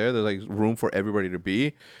ESPN is there. There's like room for everybody to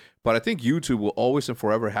be. But I think YouTube will always and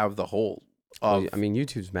forever have the whole.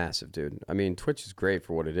 YouTube's massive, dude. I mean, Twitch is great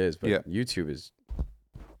for what it is, but YouTube is.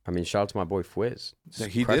 I mean, shout out to my boy Fwiz.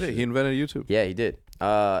 He did it. He invented YouTube. Yeah, he did.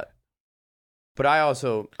 But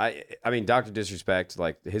I mean, Dr. Disrespect,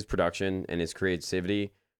 like his production and his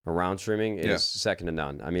creativity around streaming is second to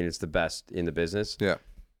none. I mean, it's the best in the business. Yeah.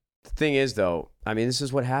 The thing is, though, I mean, this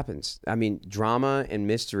is what happens. I mean, drama and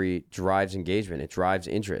mystery drives engagement. It drives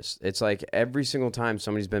interest. It's like every single time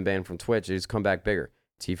somebody's been banned from Twitch, it's come back bigger.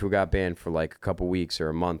 Tfue got banned for like a couple weeks or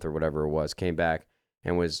a month or whatever it was, came back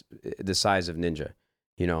and was the size of Ninja.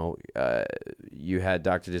 You know, you had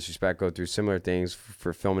Dr. Disrespect go through similar things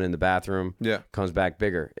for filming in the bathroom. Yeah. Comes back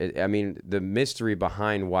bigger. I mean, the mystery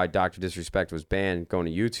behind why Dr. Disrespect was banned going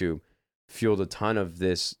to YouTube fueled a ton of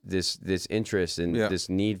this interest and this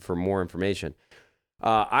need for more information.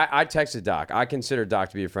 I texted Doc. I consider Doc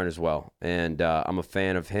to be a friend as well. And I'm a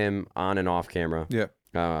fan of him on and off camera. Yeah.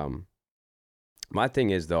 My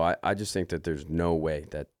thing is, though, I just think that there's no way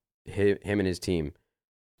that him and his team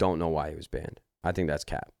don't know why he was banned. I think that's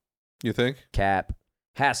cap. You think? Cap.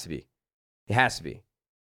 Has to be. It has to be.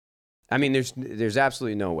 I mean, there's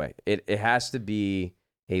absolutely no way. It has to be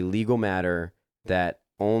a legal matter that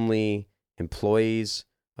only employees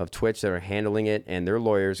of Twitch that are handling it and their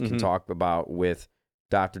lawyers can talk about with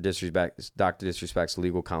Dr. Disrespect's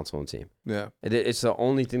legal counsel and team. Yeah. It's the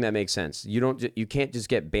only thing that makes sense. You can't just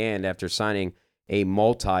get banned after signing a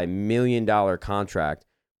multi-million-dollar contract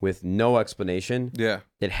with no explanation. Yeah.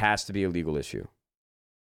 It has to be a legal issue.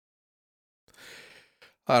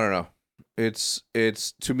 I don't know. It's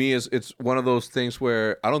to me it's one of those things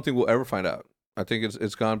where I don't think we'll ever find out. I think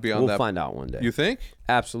it's gone beyond that. We'll find out one day. You think?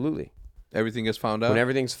 Absolutely. Everything gets found out? When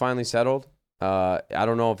everything's finally settled, I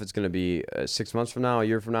don't know if it's going to be 6 months from now, a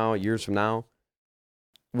year from now, years from now.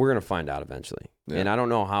 We're going to find out eventually. Yeah. And I don't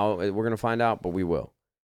know how we're going to find out, but we will.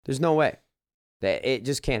 There's no way. It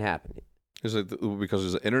just can't happen. Is it because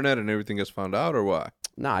there's the internet and everything gets found out, or why?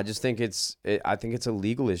 No, I just think I think it's a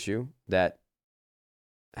legal issue that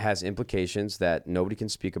has implications that nobody can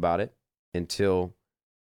speak about it until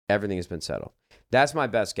everything has been settled. That's my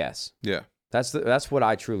best guess. Yeah. That's what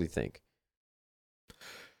I truly think.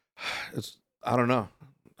 I don't know.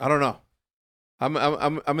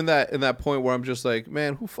 I'm in that point where I'm just like,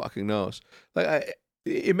 man, who fucking knows? Like,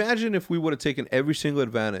 imagine if we would have taken every single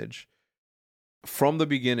advantage from the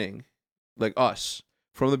beginning, like us,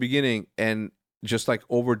 from the beginning, and just like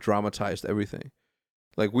over dramatized everything.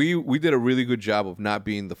 Like we did a really good job of not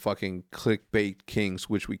being the fucking clickbait kings,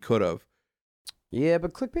 which we could have. Yeah,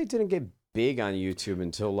 but clickbait didn't get big on YouTube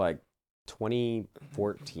until like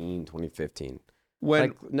 2014, 2015.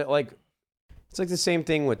 When like it's like the same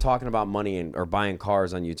thing with talking about money or buying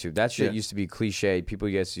cars on YouTube. That shit used to be cliche. People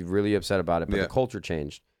get really upset about it, but the culture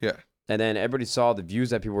changed. Yeah. And then everybody saw the views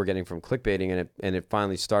that people were getting from clickbaiting, and it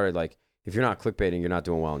finally started like, if you're not clickbaiting, you're not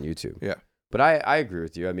doing well on YouTube. Yeah. But I agree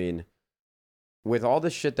with you. I mean, with all the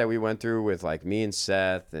shit that we went through with like me and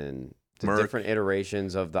Seth and the different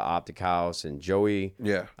iterations of the Optic House and Joey,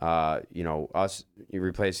 us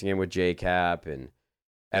replacing him with JCap and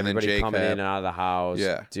everybody coming in and out of the house.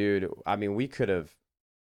 Yeah. Dude, I mean, we could have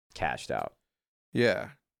cashed out. Yeah.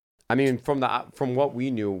 I mean, from what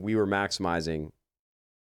we knew, we were maximizing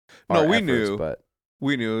our efforts, knew, but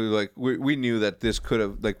we knew, like, we knew that this could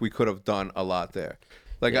have, like, we could have done a lot there.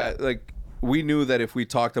 Like, we knew that if we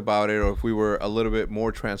talked about it, or if we were a little bit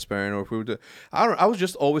more transparent, or if we would, I was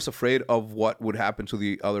just always afraid of what would happen to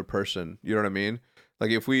the other person. You know what I mean?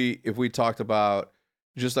 Like, if we talked about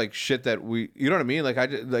just like shit that you know what I mean?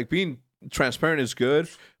 Like, being transparent is good,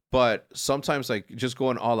 but sometimes like just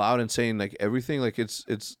going all out and saying like everything, like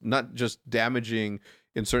it's not just damaging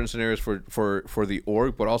in certain scenarios for the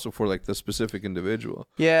org, but also for like the specific individual.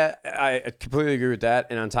 Yeah, I completely agree with that.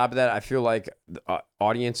 And on top of that, I feel like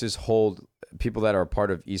audiences hold people that are a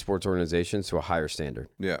part of esports organizations to a higher standard.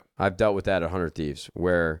 Yeah. I've dealt with that at 100 Thieves,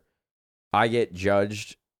 where I get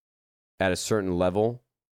judged at a certain level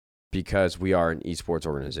because we are an esports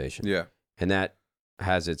organization. Yeah. And that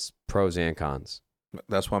has its pros and cons.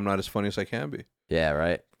 That's why I'm not as funny as I can be. Yeah,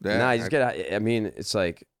 right? Yeah, I mean, it's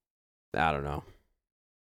like, I don't know.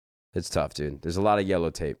 It's tough, dude. There's a lot of yellow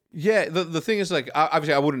tape. Yeah, the thing is, like,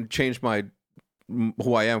 obviously I wouldn't change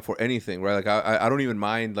who I am for anything, right? Like, I don't even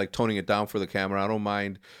mind, like, toning it down for the camera. I don't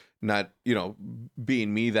mind not,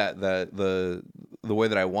 being me the way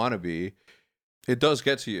that I want to be. It does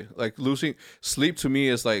get to you. Like, losing sleep to me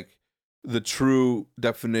is, like, the true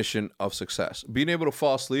definition of success. Being able to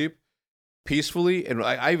fall asleep peacefully, and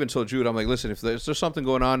I even told Jude, I'm like, listen, if there's something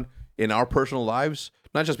going on in our personal lives,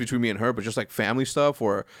 not just between me and her, but just like family stuff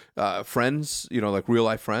or friends, like real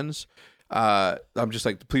life friends, I'm just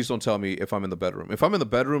like, please don't tell me if I'm in the bedroom. If I'm in the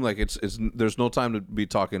bedroom, like it's there's no time to be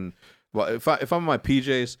talking. Well, if I'm in my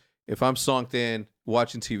PJs, if I'm sonked in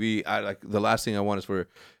watching TV, the last thing I want is for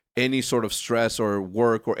any sort of stress or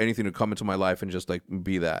work or anything to come into my life and just like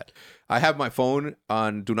be that. I have my phone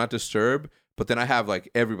on do not disturb, but then I have like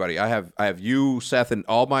everybody. I have you, Seth, and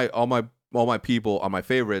all my people on my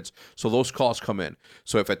favorites, so those calls come in.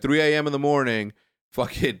 So if at 3 a.m. in the morning,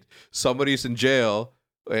 fucking somebody's in jail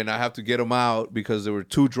and I have to get them out because they were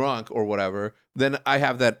too drunk or whatever, then I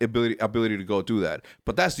have that ability to go do that.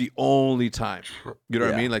 But that's the only time. You know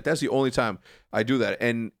what I mean? Like, that's the only time I do that.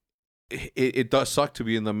 And it does suck to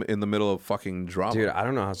be in the middle of fucking drama. Dude, I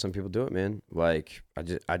don't know how some people do it, man. Like,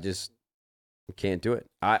 I just can't do it.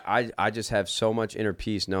 I just have so much inner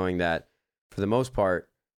peace knowing that for the most part,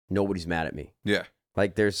 nobody's mad at me. Yeah.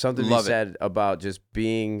 Like, there's something to be said about just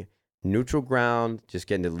being neutral ground, just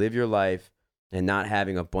getting to live your life and not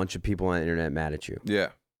having a bunch of people on the internet mad at you. Yeah.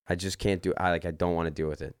 I just can't do it. I don't want to deal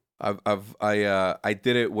with it. I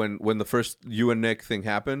did it when the first you and Nick thing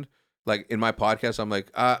happened. Like, in my podcast, I'm like,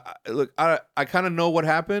 look, I kind of know what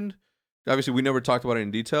happened. Obviously, we never talked about it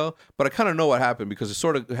in detail, but I kind of know what happened because it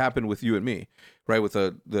sort of happened with you and me, right? With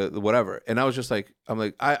the whatever. And I was just like,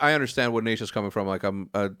 I understand what Nadeshot's coming from. Like, I'm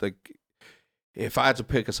like, if I had to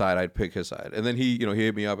pick a side, I'd pick his side. And then he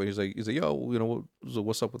hit me up and he's like, yo,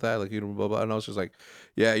 what's up with that? Like, blah, blah. And I was just like,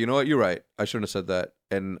 yeah, you know what? You're right. I shouldn't have said that.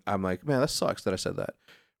 And I'm like, man, that sucks that I said that.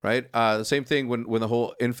 Right. The same thing when the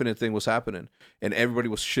whole Infinite thing was happening and everybody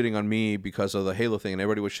was shitting on me because of the Halo thing and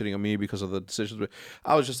everybody was shitting on me because of the decisions.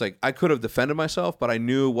 I was just like, I could have defended myself, but I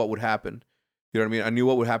knew what would happen. You know what I mean? I knew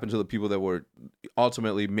what would happen to the people that were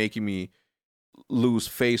ultimately making me lose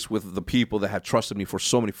face with the people that had trusted me for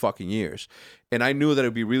so many fucking years. And I knew that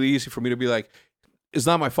it'd be really easy for me to be like, it's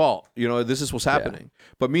not my fault. This is what's happening. Yeah.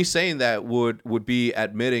 But me saying that would be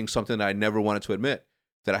admitting something that I never wanted to admit.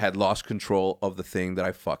 that I had lost control of the thing that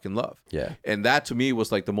I fucking love. Yeah. And that to me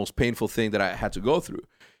was like the most painful thing that I had to go through.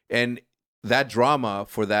 And that drama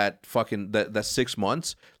for that fucking that 6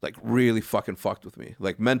 months like really fucking fucked with me,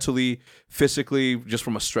 like mentally, physically, just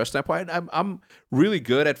from a stress standpoint. I'm really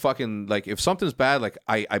good at fucking, like, if something's bad, like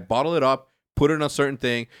I bottle it up, put it in a certain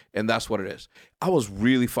thing, and that's what it is. I was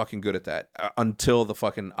really fucking good at that until the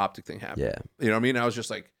fucking optic thing happened. Yeah. You know what I mean? I was just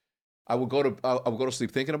like, I would go to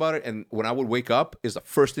sleep thinking about it, and when I would wake up is the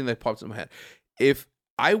first thing that pops in my head. If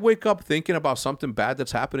I wake up thinking about something bad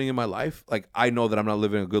that's happening in my life, like, I know that I'm not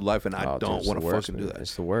living a good life, and I don't want to fucking do that.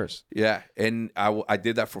 It's the worst. Yeah, and I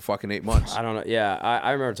did that for fucking 8 months. I don't know. Yeah,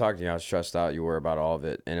 I remember talking to you how stressed out you were about all of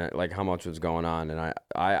it, and like how much was going on, and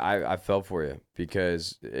I felt for you,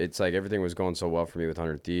 because it's like everything was going so well for me with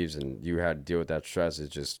 100 Thieves, and you had to deal with that stress.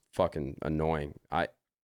 It's just fucking annoying.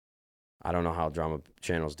 I don't know how drama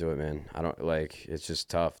channels do it, man. I don't, like, it's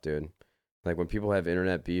just tough, dude. Like, when people have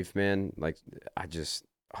internet beef, man, like,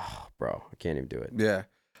 oh, bro, I can't even do it. Yeah,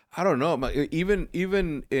 I don't know. Even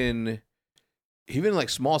in like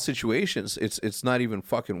small situations, it's not even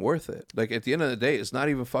fucking worth it. Like, at the end of the day, it's not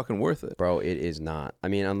even fucking worth it, bro. It is not. I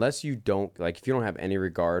mean, unless you don't, like, if you don't have any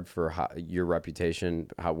regard for your reputation,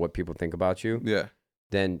 what people think about you, yeah,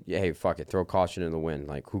 then hey, fuck it, throw caution in the wind.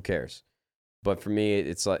 Like, who cares? But for me,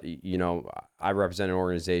 it's like, you know, I represent an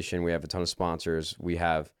organization. We have a ton of sponsors. We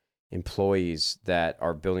have employees that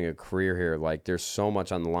are building a career here. Like, there's so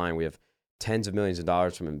much on the line. We have tens of millions of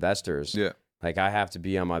dollars from investors. Yeah. Like, I have to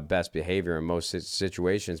be on my best behavior in most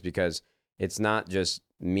situations, because it's not just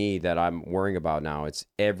me that I'm worrying about now. It's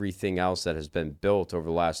everything else that has been built over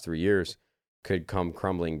the last 3 years could come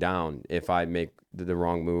crumbling down if I make the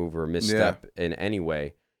wrong move or misstep in any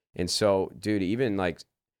way. And so, dude, even like,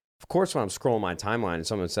 of course, when I'm scrolling my timeline and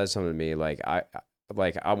someone says something to me, like I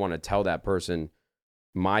want to tell that person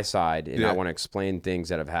my side, and I want to explain things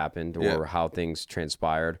that have happened or how things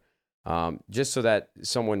transpired, just so that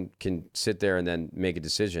someone can sit there and then make a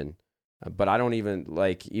decision. But I don't even,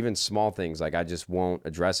 like, even small things, like, I just won't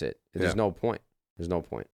address it. There's no point. There's no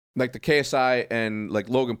point. Like the KSI and like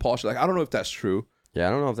Logan Paul, like, I don't know if that's true. Yeah,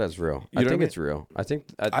 I don't know if that's real. I think it's real. I think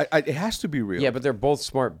it has to be real. Yeah, but they're both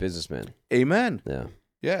smart businessmen. Amen. Yeah.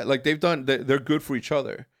 Yeah, like they're good for each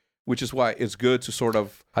other, which is why it's good to sort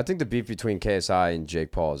of. I think the beef between KSI and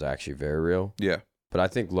Jake Paul is actually very real. Yeah. But I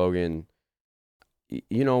think Logan,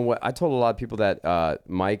 you know what? I told a lot of people that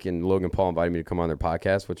Mike and Logan Paul invited me to come on their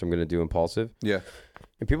podcast, which I'm going to do, Impulsive. Yeah.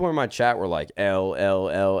 And people in my chat were like,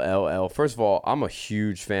 L. First of all, I'm a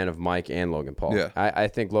huge fan of Mike and Logan Paul. Yeah. I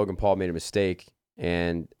think Logan Paul made a mistake,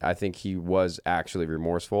 and I think he was actually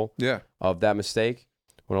remorseful of that mistake.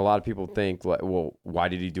 When a lot of people think, like, well, why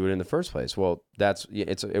did he do it in the first place? Well,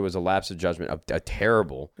 it was a lapse of judgment, a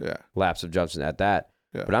terrible lapse of judgment at that.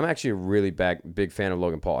 Yeah. But I'm actually a really big fan of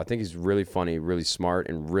Logan Paul. I think he's really funny, really smart,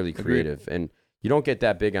 and really creative. Agreed. And you don't get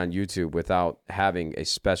that big on YouTube without having a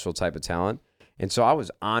special type of talent. And so I was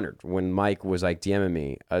honored when Mike was like DMing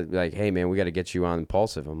me, like, hey, man, we got to get you on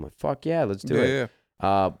Impulsive. I'm like, fuck yeah, let's do it.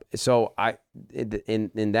 Yeah. So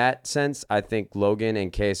in that sense, I think Logan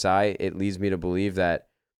and KSI, it leads me to believe that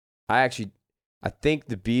I think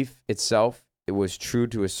the beef itself, it was true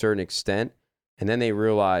to a certain extent. And then they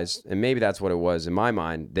realized, and maybe that's what it was in my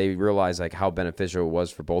mind, they realized like how beneficial it was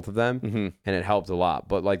for both of them. Mm-hmm. And it helped a lot.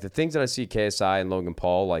 But like the things that I see KSI and Logan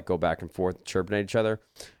Paul like go back and forth chirping at each other,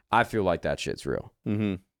 I feel like that shit's real.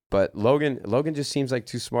 Mm-hmm. But Logan just seems like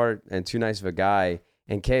too smart and too nice of a guy.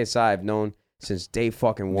 And KSI I've known since day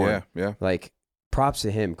fucking one. Yeah. Like, props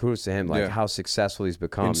to him, kudos to him, like how successful he's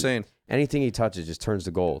become. Insane. Anything he touches just turns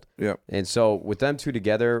to gold. Yeah. And so with them two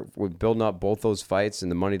together, with building up both those fights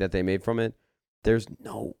and the money that they made from it, there's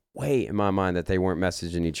no way in my mind that they weren't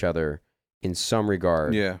messaging each other in some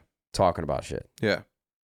regard. Yeah. Talking about shit. Yeah.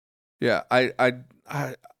 Yeah.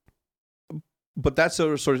 But that's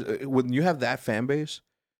sort of when you have that fan base,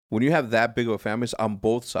 when you have that big of a fan base on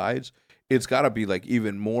both sides, it's got to be like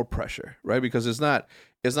even more pressure, right? Because it's not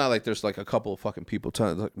like there's like a couple of fucking people,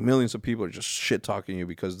 like millions of people are just shit talking you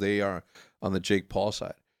because they are on the Jake Paul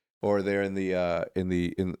side or they're in the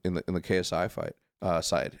KSI fight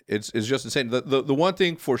side. It's just insane. The one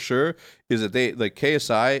thing for sure is that they like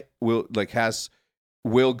KSI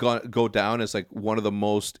will go down as like one of the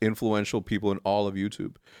most influential people in all of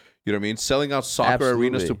YouTube. You know what I mean? Selling out soccer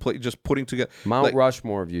arenas to play, just putting together Mount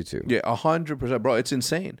Rushmore of YouTube. Yeah, 100%, bro. It's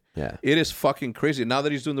insane. Yeah, it is fucking crazy. Now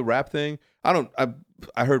that he's doing the rap thing, I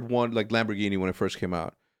heard one like Lamborghini when it first came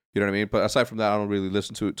out. You know what I mean? But aside from that, I don't really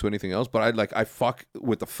listen to anything else. But I fuck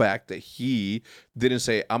with the fact that he didn't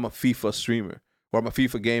say I'm a FIFA streamer or I'm a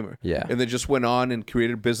FIFA gamer. Yeah. And then just went on and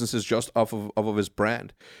created businesses just off of his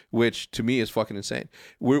brand, which to me is fucking insane.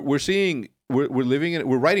 We're living in,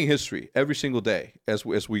 we're writing history every single day as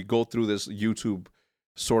we go through this YouTube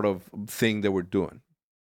sort of thing that we're doing.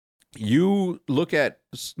 You look at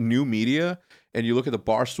new media and you look at the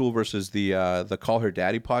Barstool versus the Call Her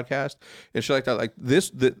Daddy podcast and shit like that. Like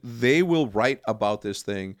they will write about this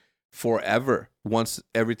thing forever once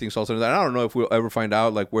everything's all said and done. I don't know if we'll ever find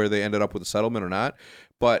out like where they ended up with the settlement or not,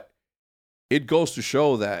 but it goes to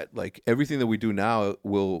show that like everything that we do now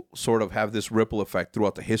will sort of have this ripple effect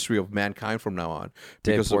throughout the history of mankind from now on.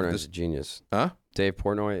 Dave Portnoy is a genius. Huh? Dave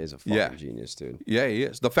Portnoy is a fucking genius, dude. Yeah, he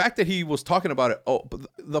is. The fact that he was talking about it. Oh, but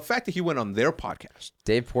the fact that he went on their podcast.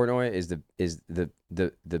 Dave Portnoy is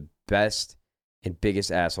the best and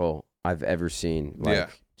biggest asshole I've ever seen. Like,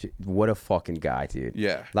 what a fucking guy, dude.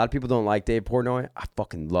 Yeah. A lot of people don't like Dave Portnoy. I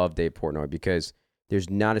fucking love Dave Portnoy because there's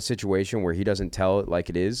not a situation where he doesn't tell it like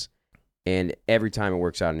it is. And every time it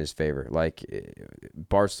works out in his favor. Like,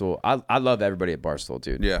 Barstool, I love everybody at Barstool,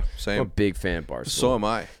 dude. Yeah, same. I'm a big fan of Barstool. So am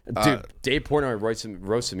I. Dude, Dave Portnoy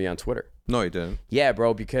roasted me on Twitter. No, he didn't. Yeah,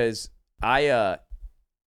 bro, because I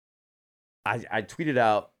tweeted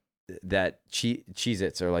out that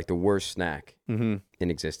Cheez-Its are like the worst snack in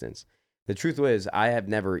existence. The truth was, I have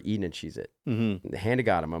never eaten a Cheez-It. The hand of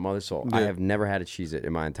God on my mother's soul. Yeah. I have never had a Cheez-It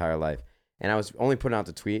in my entire life. And I was only putting out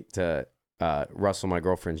the tweet to Russell, my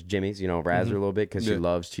girlfriend's Jimmy's, razz her a little bit because she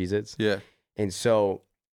loves Cheez-Its. Yeah. And so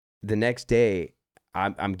the next day,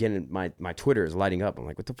 I'm getting my Twitter is lighting up. I'm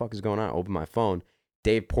like, what the fuck is going on? I open my phone.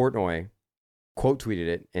 Dave Portnoy quote tweeted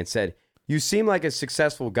it and said, "You seem like a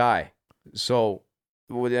successful guy. So,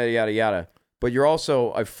 yada, yada, yada. But you're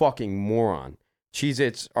also a fucking moron.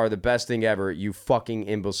 Cheez-Its are the best thing ever. You fucking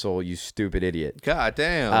imbecile, you stupid idiot." God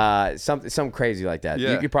damn. Something crazy like that.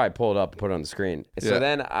 Yeah. You could probably pull it up and put it on the screen. So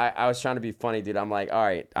then I was trying to be funny, dude. I'm like, all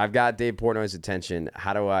right, I've got Dave Portnoy's attention.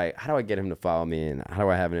 How do I get him to follow me and how do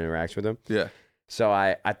I have an interaction with him? Yeah. So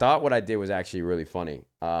I thought what I did was actually really funny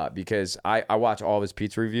because I watch all of his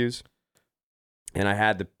pizza reviews and I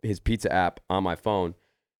had his pizza app on my phone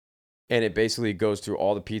and it basically goes through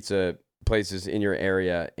all the pizza places in your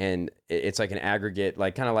area and it's like an aggregate,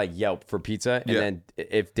 like kind of like Yelp for pizza. And then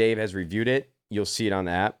if Dave has reviewed it, you'll see it on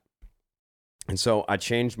the app. And so I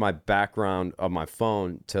changed my background of my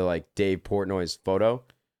phone to like Dave Portnoy's photo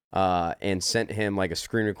and sent him like a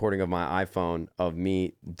screen recording of my iPhone of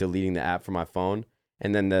me deleting the app from my phone.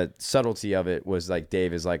 And then the subtlety of it was like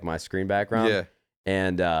Dave is like my screen background. Yeah.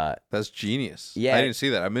 And that's genius. Yeah. I didn't see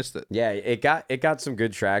that. I missed it. Yeah, it got some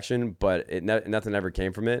good traction, but nothing ever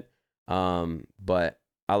came from it. But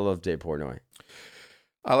I love Dave Portnoy.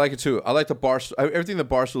 I like it too. I like the Barstool. Everything that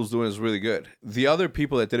Barstool's doing is really good. The other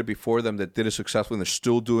people that did it before them that did it successfully and they're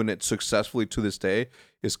still doing it successfully to this day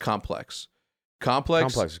is Complex.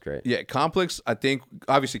 Complex is great. Yeah, Complex, I think,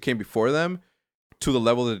 obviously came before them to the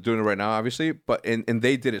level that they're doing it right now, obviously. But and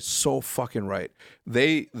they did it so fucking right.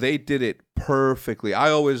 They did it perfectly.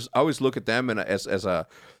 I always look at them and as a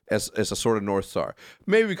sort of North Star.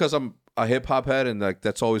 Maybe because I'm a hip hop head and like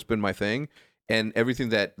that's always been my thing. And everything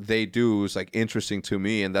that they do is like interesting to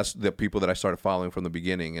me, and that's the people that I started following from the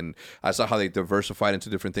beginning. And I saw how they diversified into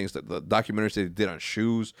different things. The documentaries they did on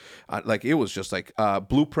shoes, like it was just like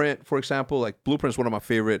Blueprint, for example. Like Blueprint is one of my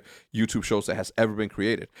favorite YouTube shows that has ever been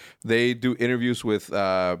created. They do interviews with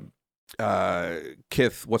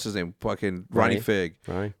Kith, what's his name? Fucking Ronnie Fig,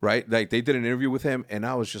 right? Like they did an interview with him, and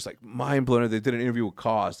I was just like mind blown. They did an interview with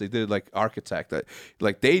Cause. They did like Architect.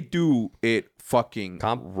 Like they do it fucking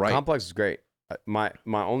right. Complex is great. My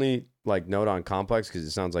only like note on Complex, because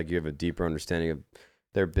it sounds like you have a deeper understanding of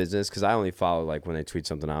their business, because I only follow like when they tweet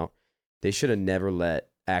something out. They should have never let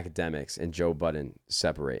academics and Joe Budden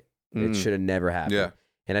separate. It should have never happened. Yeah.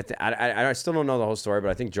 And I still don't know the whole story, but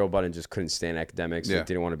I think Joe Budden just couldn't stand academics and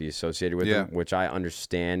didn't want to be associated with them, which I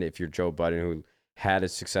understand if you're Joe Budden, who had a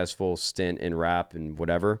successful stint in rap and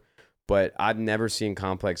whatever. But I've never seen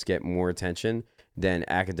Complex get more attention than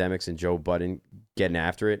academics and Joe Budden getting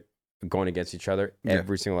after it, going against each other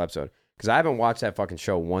every single episode. Because I haven't watched that fucking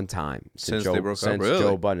show one time since Joe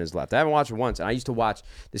Budden has left. I haven't watched it once. And I used to watch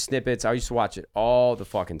the snippets. I used to watch it all the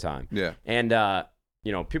fucking time. Yeah. And,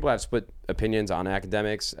 people have split opinions on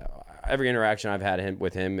academics. Every interaction I've had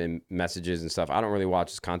with him and messages and stuff, I don't really watch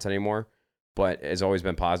his content anymore, but it's always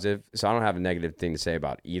been positive. So I don't have a negative thing to say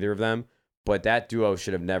about either of them. But that duo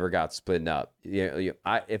should have never got split up.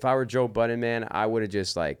 If I were Joe Budden, man, I would have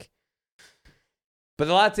just like... But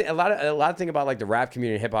a lot of thing about like the rap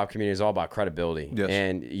community, hip hop community is all about credibility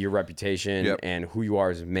and your reputation and who you are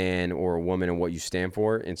as a man or a woman and what you stand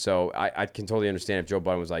for. And so I can totally understand if Joe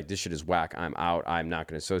Budden was like, this shit is whack, I'm out, I'm not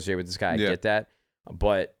going to associate with this guy. I get that.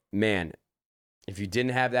 But man, if you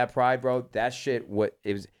didn't have that pride, bro, that shit,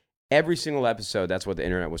 it was every single episode. That's what the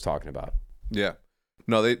internet was talking about. Yeah.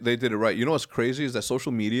 No, they did it right. You know what's crazy is that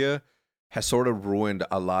social media has sort of ruined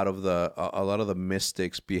a lot of the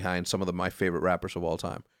mystics behind some of my favorite rappers of all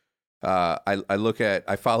time. I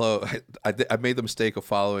made the mistake of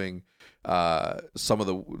following some of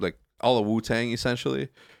the, like, all of Wu-Tang essentially,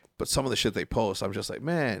 but some of the shit they post, I'm just like,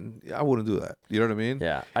 man, I wouldn't do that. You know what I mean?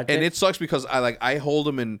 Yeah. And it sucks because I hold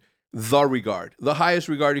them in the highest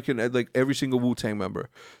regard you can, like every single Wu-Tang member.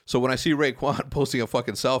 So when I see Raekwon posting a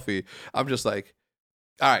fucking selfie, I'm just like,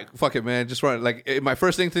 all right, fuck it, man, just run. Like, my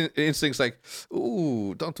first instinct's like,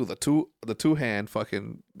 ooh, don't do the two hand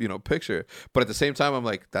fucking, picture. But at the same time, I'm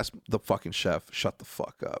like, that's the fucking chef. Shut the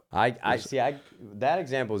fuck up. I see. That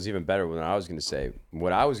example is even better than I was going to say.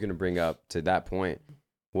 What I was going to bring up to that point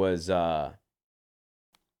was the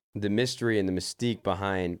mystery and the mystique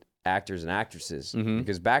behind actors and actresses. Mm-hmm.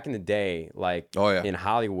 Because back in the day, like in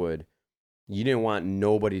Hollywood, you didn't want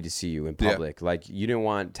nobody to see you in public. Yeah. Like, you didn't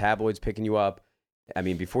want tabloids picking you up. I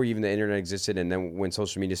mean, before even the internet existed, and then when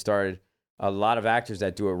social media started, a lot of actors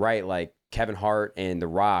that do it right, like Kevin Hart and The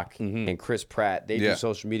Rock and Chris Pratt, they do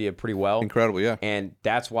social media pretty well. Incredible, yeah. And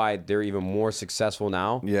that's why they're even more successful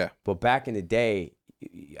now. Yeah. But back in the day,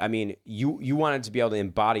 I mean, you wanted to be able to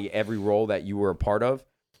embody every role that you were a part of.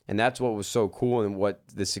 And that's what was so cool, and what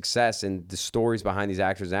the success and the stories behind these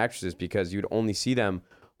actors and actresses, because you'd only see them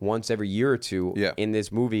once every year or two in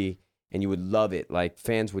this movie, and you would love it. Like,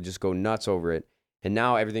 fans would just go nuts over it. And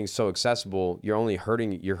now everything's so accessible, you're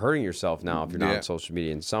hurting yourself now if you're not on social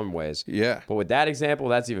media in some ways. Yeah. But with that example,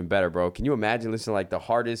 that's even better, bro. Can you imagine listening to like the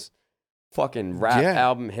hardest fucking rap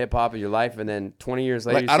album, hip hop of your life, and then 20 years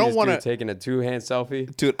later, I don't want to taking a 2-hand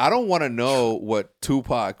selfie? Dude, I don't want to know what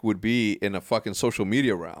Tupac would be in a fucking social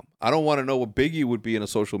media realm. I don't want to know what Biggie would be in a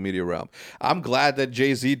social media realm. I'm glad that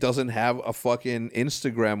Jay-Z doesn't have a fucking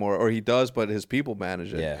Instagram, or he does, but his people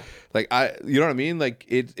manage it. Yeah. Like, you know what I mean? Like,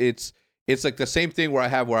 it's like the same thing where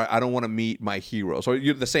I don't want to meet my heroes. Or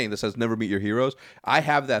the saying that says never meet your heroes. I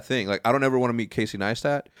have that thing. Like, I don't ever want to meet Casey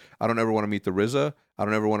Neistat. I don't ever want to meet the RZA. I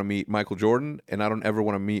don't ever want to meet Michael Jordan. And I don't ever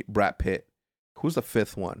want to meet Brad Pitt. Who's the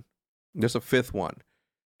fifth one? There's a fifth one.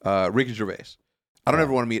 Ricky Gervais. I don't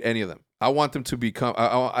ever want to meet any of them. I want them to become,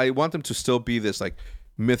 I want them to still be this like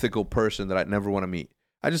mythical person that I never want to meet.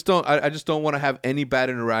 I just don't want to have any bad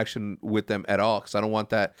interaction with them at all, because I don't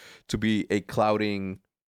want that to be a clouding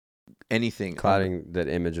that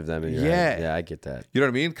image of them in your head. Yeah, I get that. You know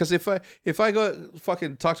what I mean? Because if I go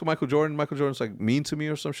fucking talk to Michael Jordan's like mean to me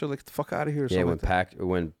or some shit, like, get the fuck out of here. Yeah, when Shaq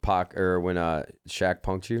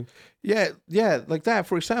punked you. Yeah, like that,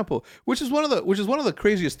 for example, which is one of the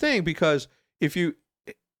craziest thing, because if you,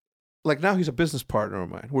 like, now he's a business partner of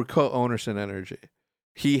mine. We're co-owners in Energy.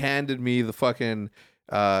 He handed me the fucking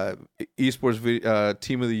esports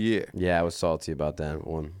team of the year. Yeah, I was salty about that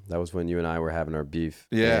one. That was when you and I were having our beef.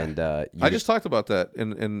 Yeah, and I just talked about that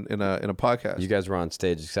in a podcast. You guys were on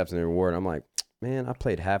stage accepting the award. I'm like, man, I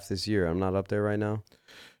played half this year. I'm not up there right now.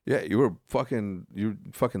 Yeah, you fucking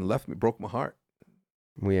left me, broke my heart.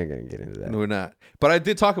 We ain't gonna get into that. No, we're not. But I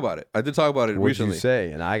did talk about it. Recently. What'd you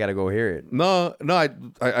say? And I gotta go hear it. No, I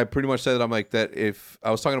pretty much said that. I'm like, that if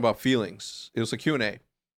I was talking about feelings, it was a Q&A.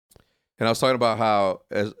 And I was talking about how,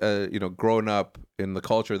 as growing up in the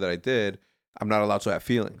culture that I did, I'm not allowed to have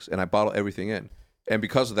feelings, and I bottle everything in. And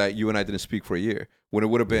because of that, you and I didn't speak for a year. When it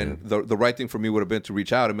would have been the right thing for me would have been to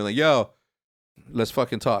reach out and be like, "Yo, let's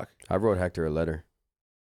fucking talk." I wrote Hector a letter.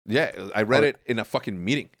 Yeah, I read it in a fucking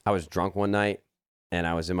meeting. I was drunk one night, and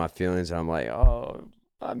I was in my feelings, and I'm like, "Oh,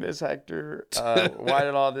 I miss Hector. Why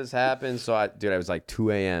did all this happen?" So I was like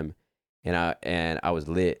 2 a.m. and I was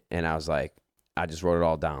lit, and I was like, I just wrote it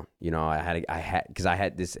all down. I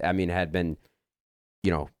had this, I mean, it had been,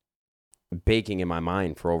 baking in my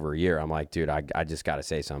mind for over a year. I'm like, dude, I just got to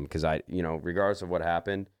say something, because regardless of what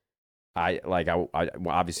happened, I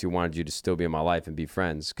obviously wanted you to still be in my life and be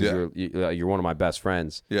friends, because you're one of my best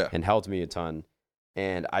friends, and helped me a ton.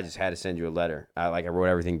 And I just had to send you a letter. I wrote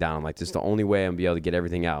everything down. I'm like, this is the only way I'm gonna be able to get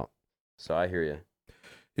everything out. So I hear you.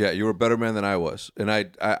 Yeah, you were a better man than I was, and I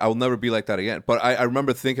will never be like that again. But I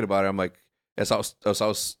remember thinking about it. I'm like, as I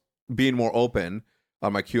was being more open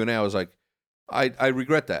on my Q&A, I was like, I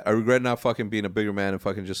regret that. I regret not fucking being a bigger man and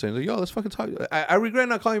fucking just saying, like, yo, let's fucking talk. I regret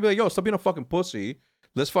not calling you and be like, yo, stop being a fucking pussy.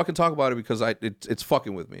 Let's fucking talk about it, because it's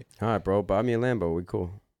fucking with me. All right, bro. Buy me a Lambo. We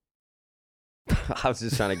cool. I was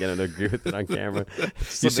just trying to get him to agree with it on camera.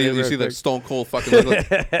 You see that stone cold fucking look.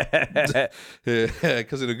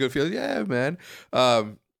 Because in a good feeling. Yeah, man.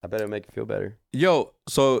 I bet it'll make you feel better. Yo,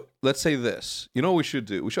 so let's say this. You know what we should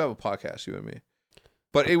do? We should have a podcast, you and me.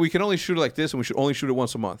 But we can only shoot it like this, and we should only shoot it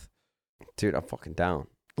once a month. Dude, I'm fucking down.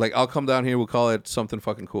 Like, I'll come down here. We'll call it something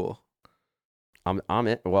fucking cool. I'm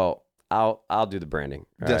in. Well, I'll do the branding.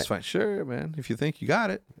 That's fine. Sure, man. If you think you got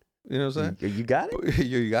it. You know what I'm saying? You got it?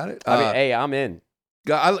 You got it? I mean, hey, I'm in.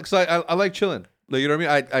 I like chilling. Like, you know what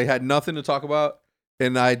I mean? I had nothing to talk about,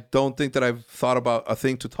 and I don't think that I've thought about a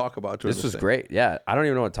thing to talk about. This was great. Yeah. I don't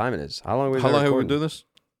even know what time it is. How long have we been doing this?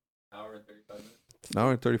 Hour and 35 minutes. An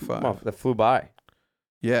hour and 35. Oh, that flew by.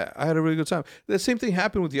 Yeah, I had a really good time. The same thing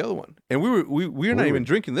happened with the other one, and we're not even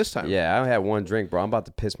drinking this time. Yeah, I only had one drink, bro. I'm about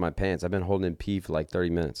to piss my pants. I've been holding in pee for like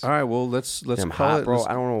 30 minutes. All right, well let's I'm call hot, it, bro.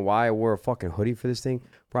 I don't know why I wore a fucking hoodie for this thing,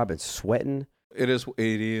 bro. I've been sweating. It is what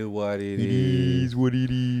it is. It is what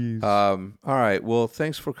it is. All right, well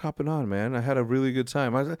thanks for copping on, man. I had a really good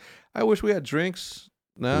time. I wish we had drinks.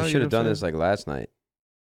 No, we should have done this like last night.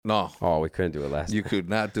 No. Oh, we couldn't do it last night. You could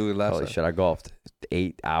not do it last night. Holy shit, I golfed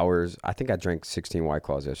 8 hours. I think I drank 16 White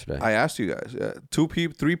Claws yesterday. I asked you guys.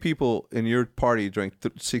 3 people in your party drank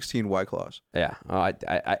 16 White Claws. Yeah, I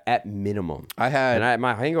at minimum. I had... And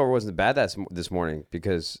my hangover wasn't bad this morning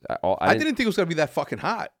because... I didn't think it was going to be that fucking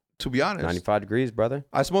hot, to be honest. 95 degrees, brother.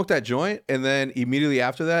 I smoked that joint, and then immediately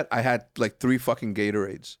after that, I had like 3 fucking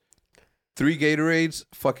Gatorades. 3 Gatorades,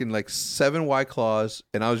 fucking like 7 White Claws,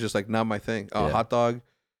 and I was just like, not my thing. Hot dog.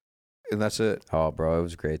 And that's it. Oh, bro, it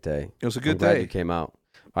was a great day. It was a good day. day. You came out.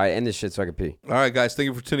 All right, end this shit so I can pee. All right, guys. Thank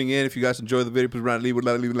you for tuning in. If you guys enjoyed the video, please leave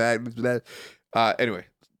it. Anyway,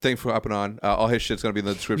 thanks for hopping on. All his shit's going to be in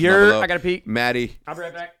the description down below. I got to pee. Maddie. I'll be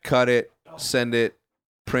right back. Cut it. Send it.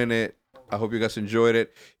 Print it. I hope you guys enjoyed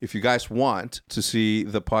it. If you guys want to see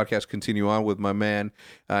the podcast continue on with my man,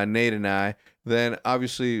 Nate and I, then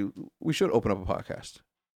obviously we should open up a podcast.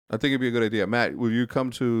 I think it'd be a good idea. Matt, will you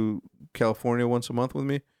come to California once a month with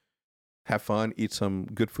me? Have fun, eat some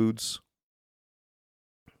good foods.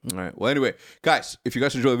 All right. Well, anyway, guys, if you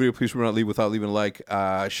guys enjoyed the video, please remember not leave without leaving a like.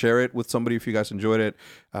 Share it with somebody if you guys enjoyed it,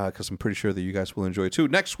 because I'm pretty sure that you guys will enjoy it too.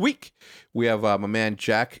 Next week, we have my man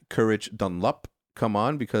Jack Courage Dunlop come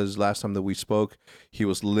on, because last time that we spoke, he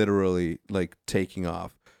was literally like taking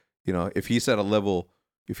off. You know, if he's at a level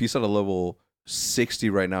 60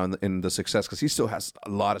 right now in the success, because he still has a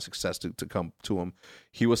lot of success to come to him,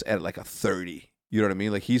 he was at like a 30. You know what I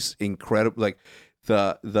mean? Like, he's incredible. Like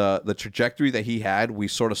the trajectory that he had, we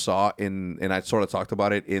sort of saw and I sort of talked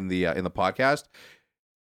about it in the podcast.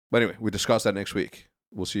 But anyway, we discussed that next week.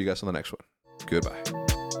 We'll see you guys on the next one. Goodbye.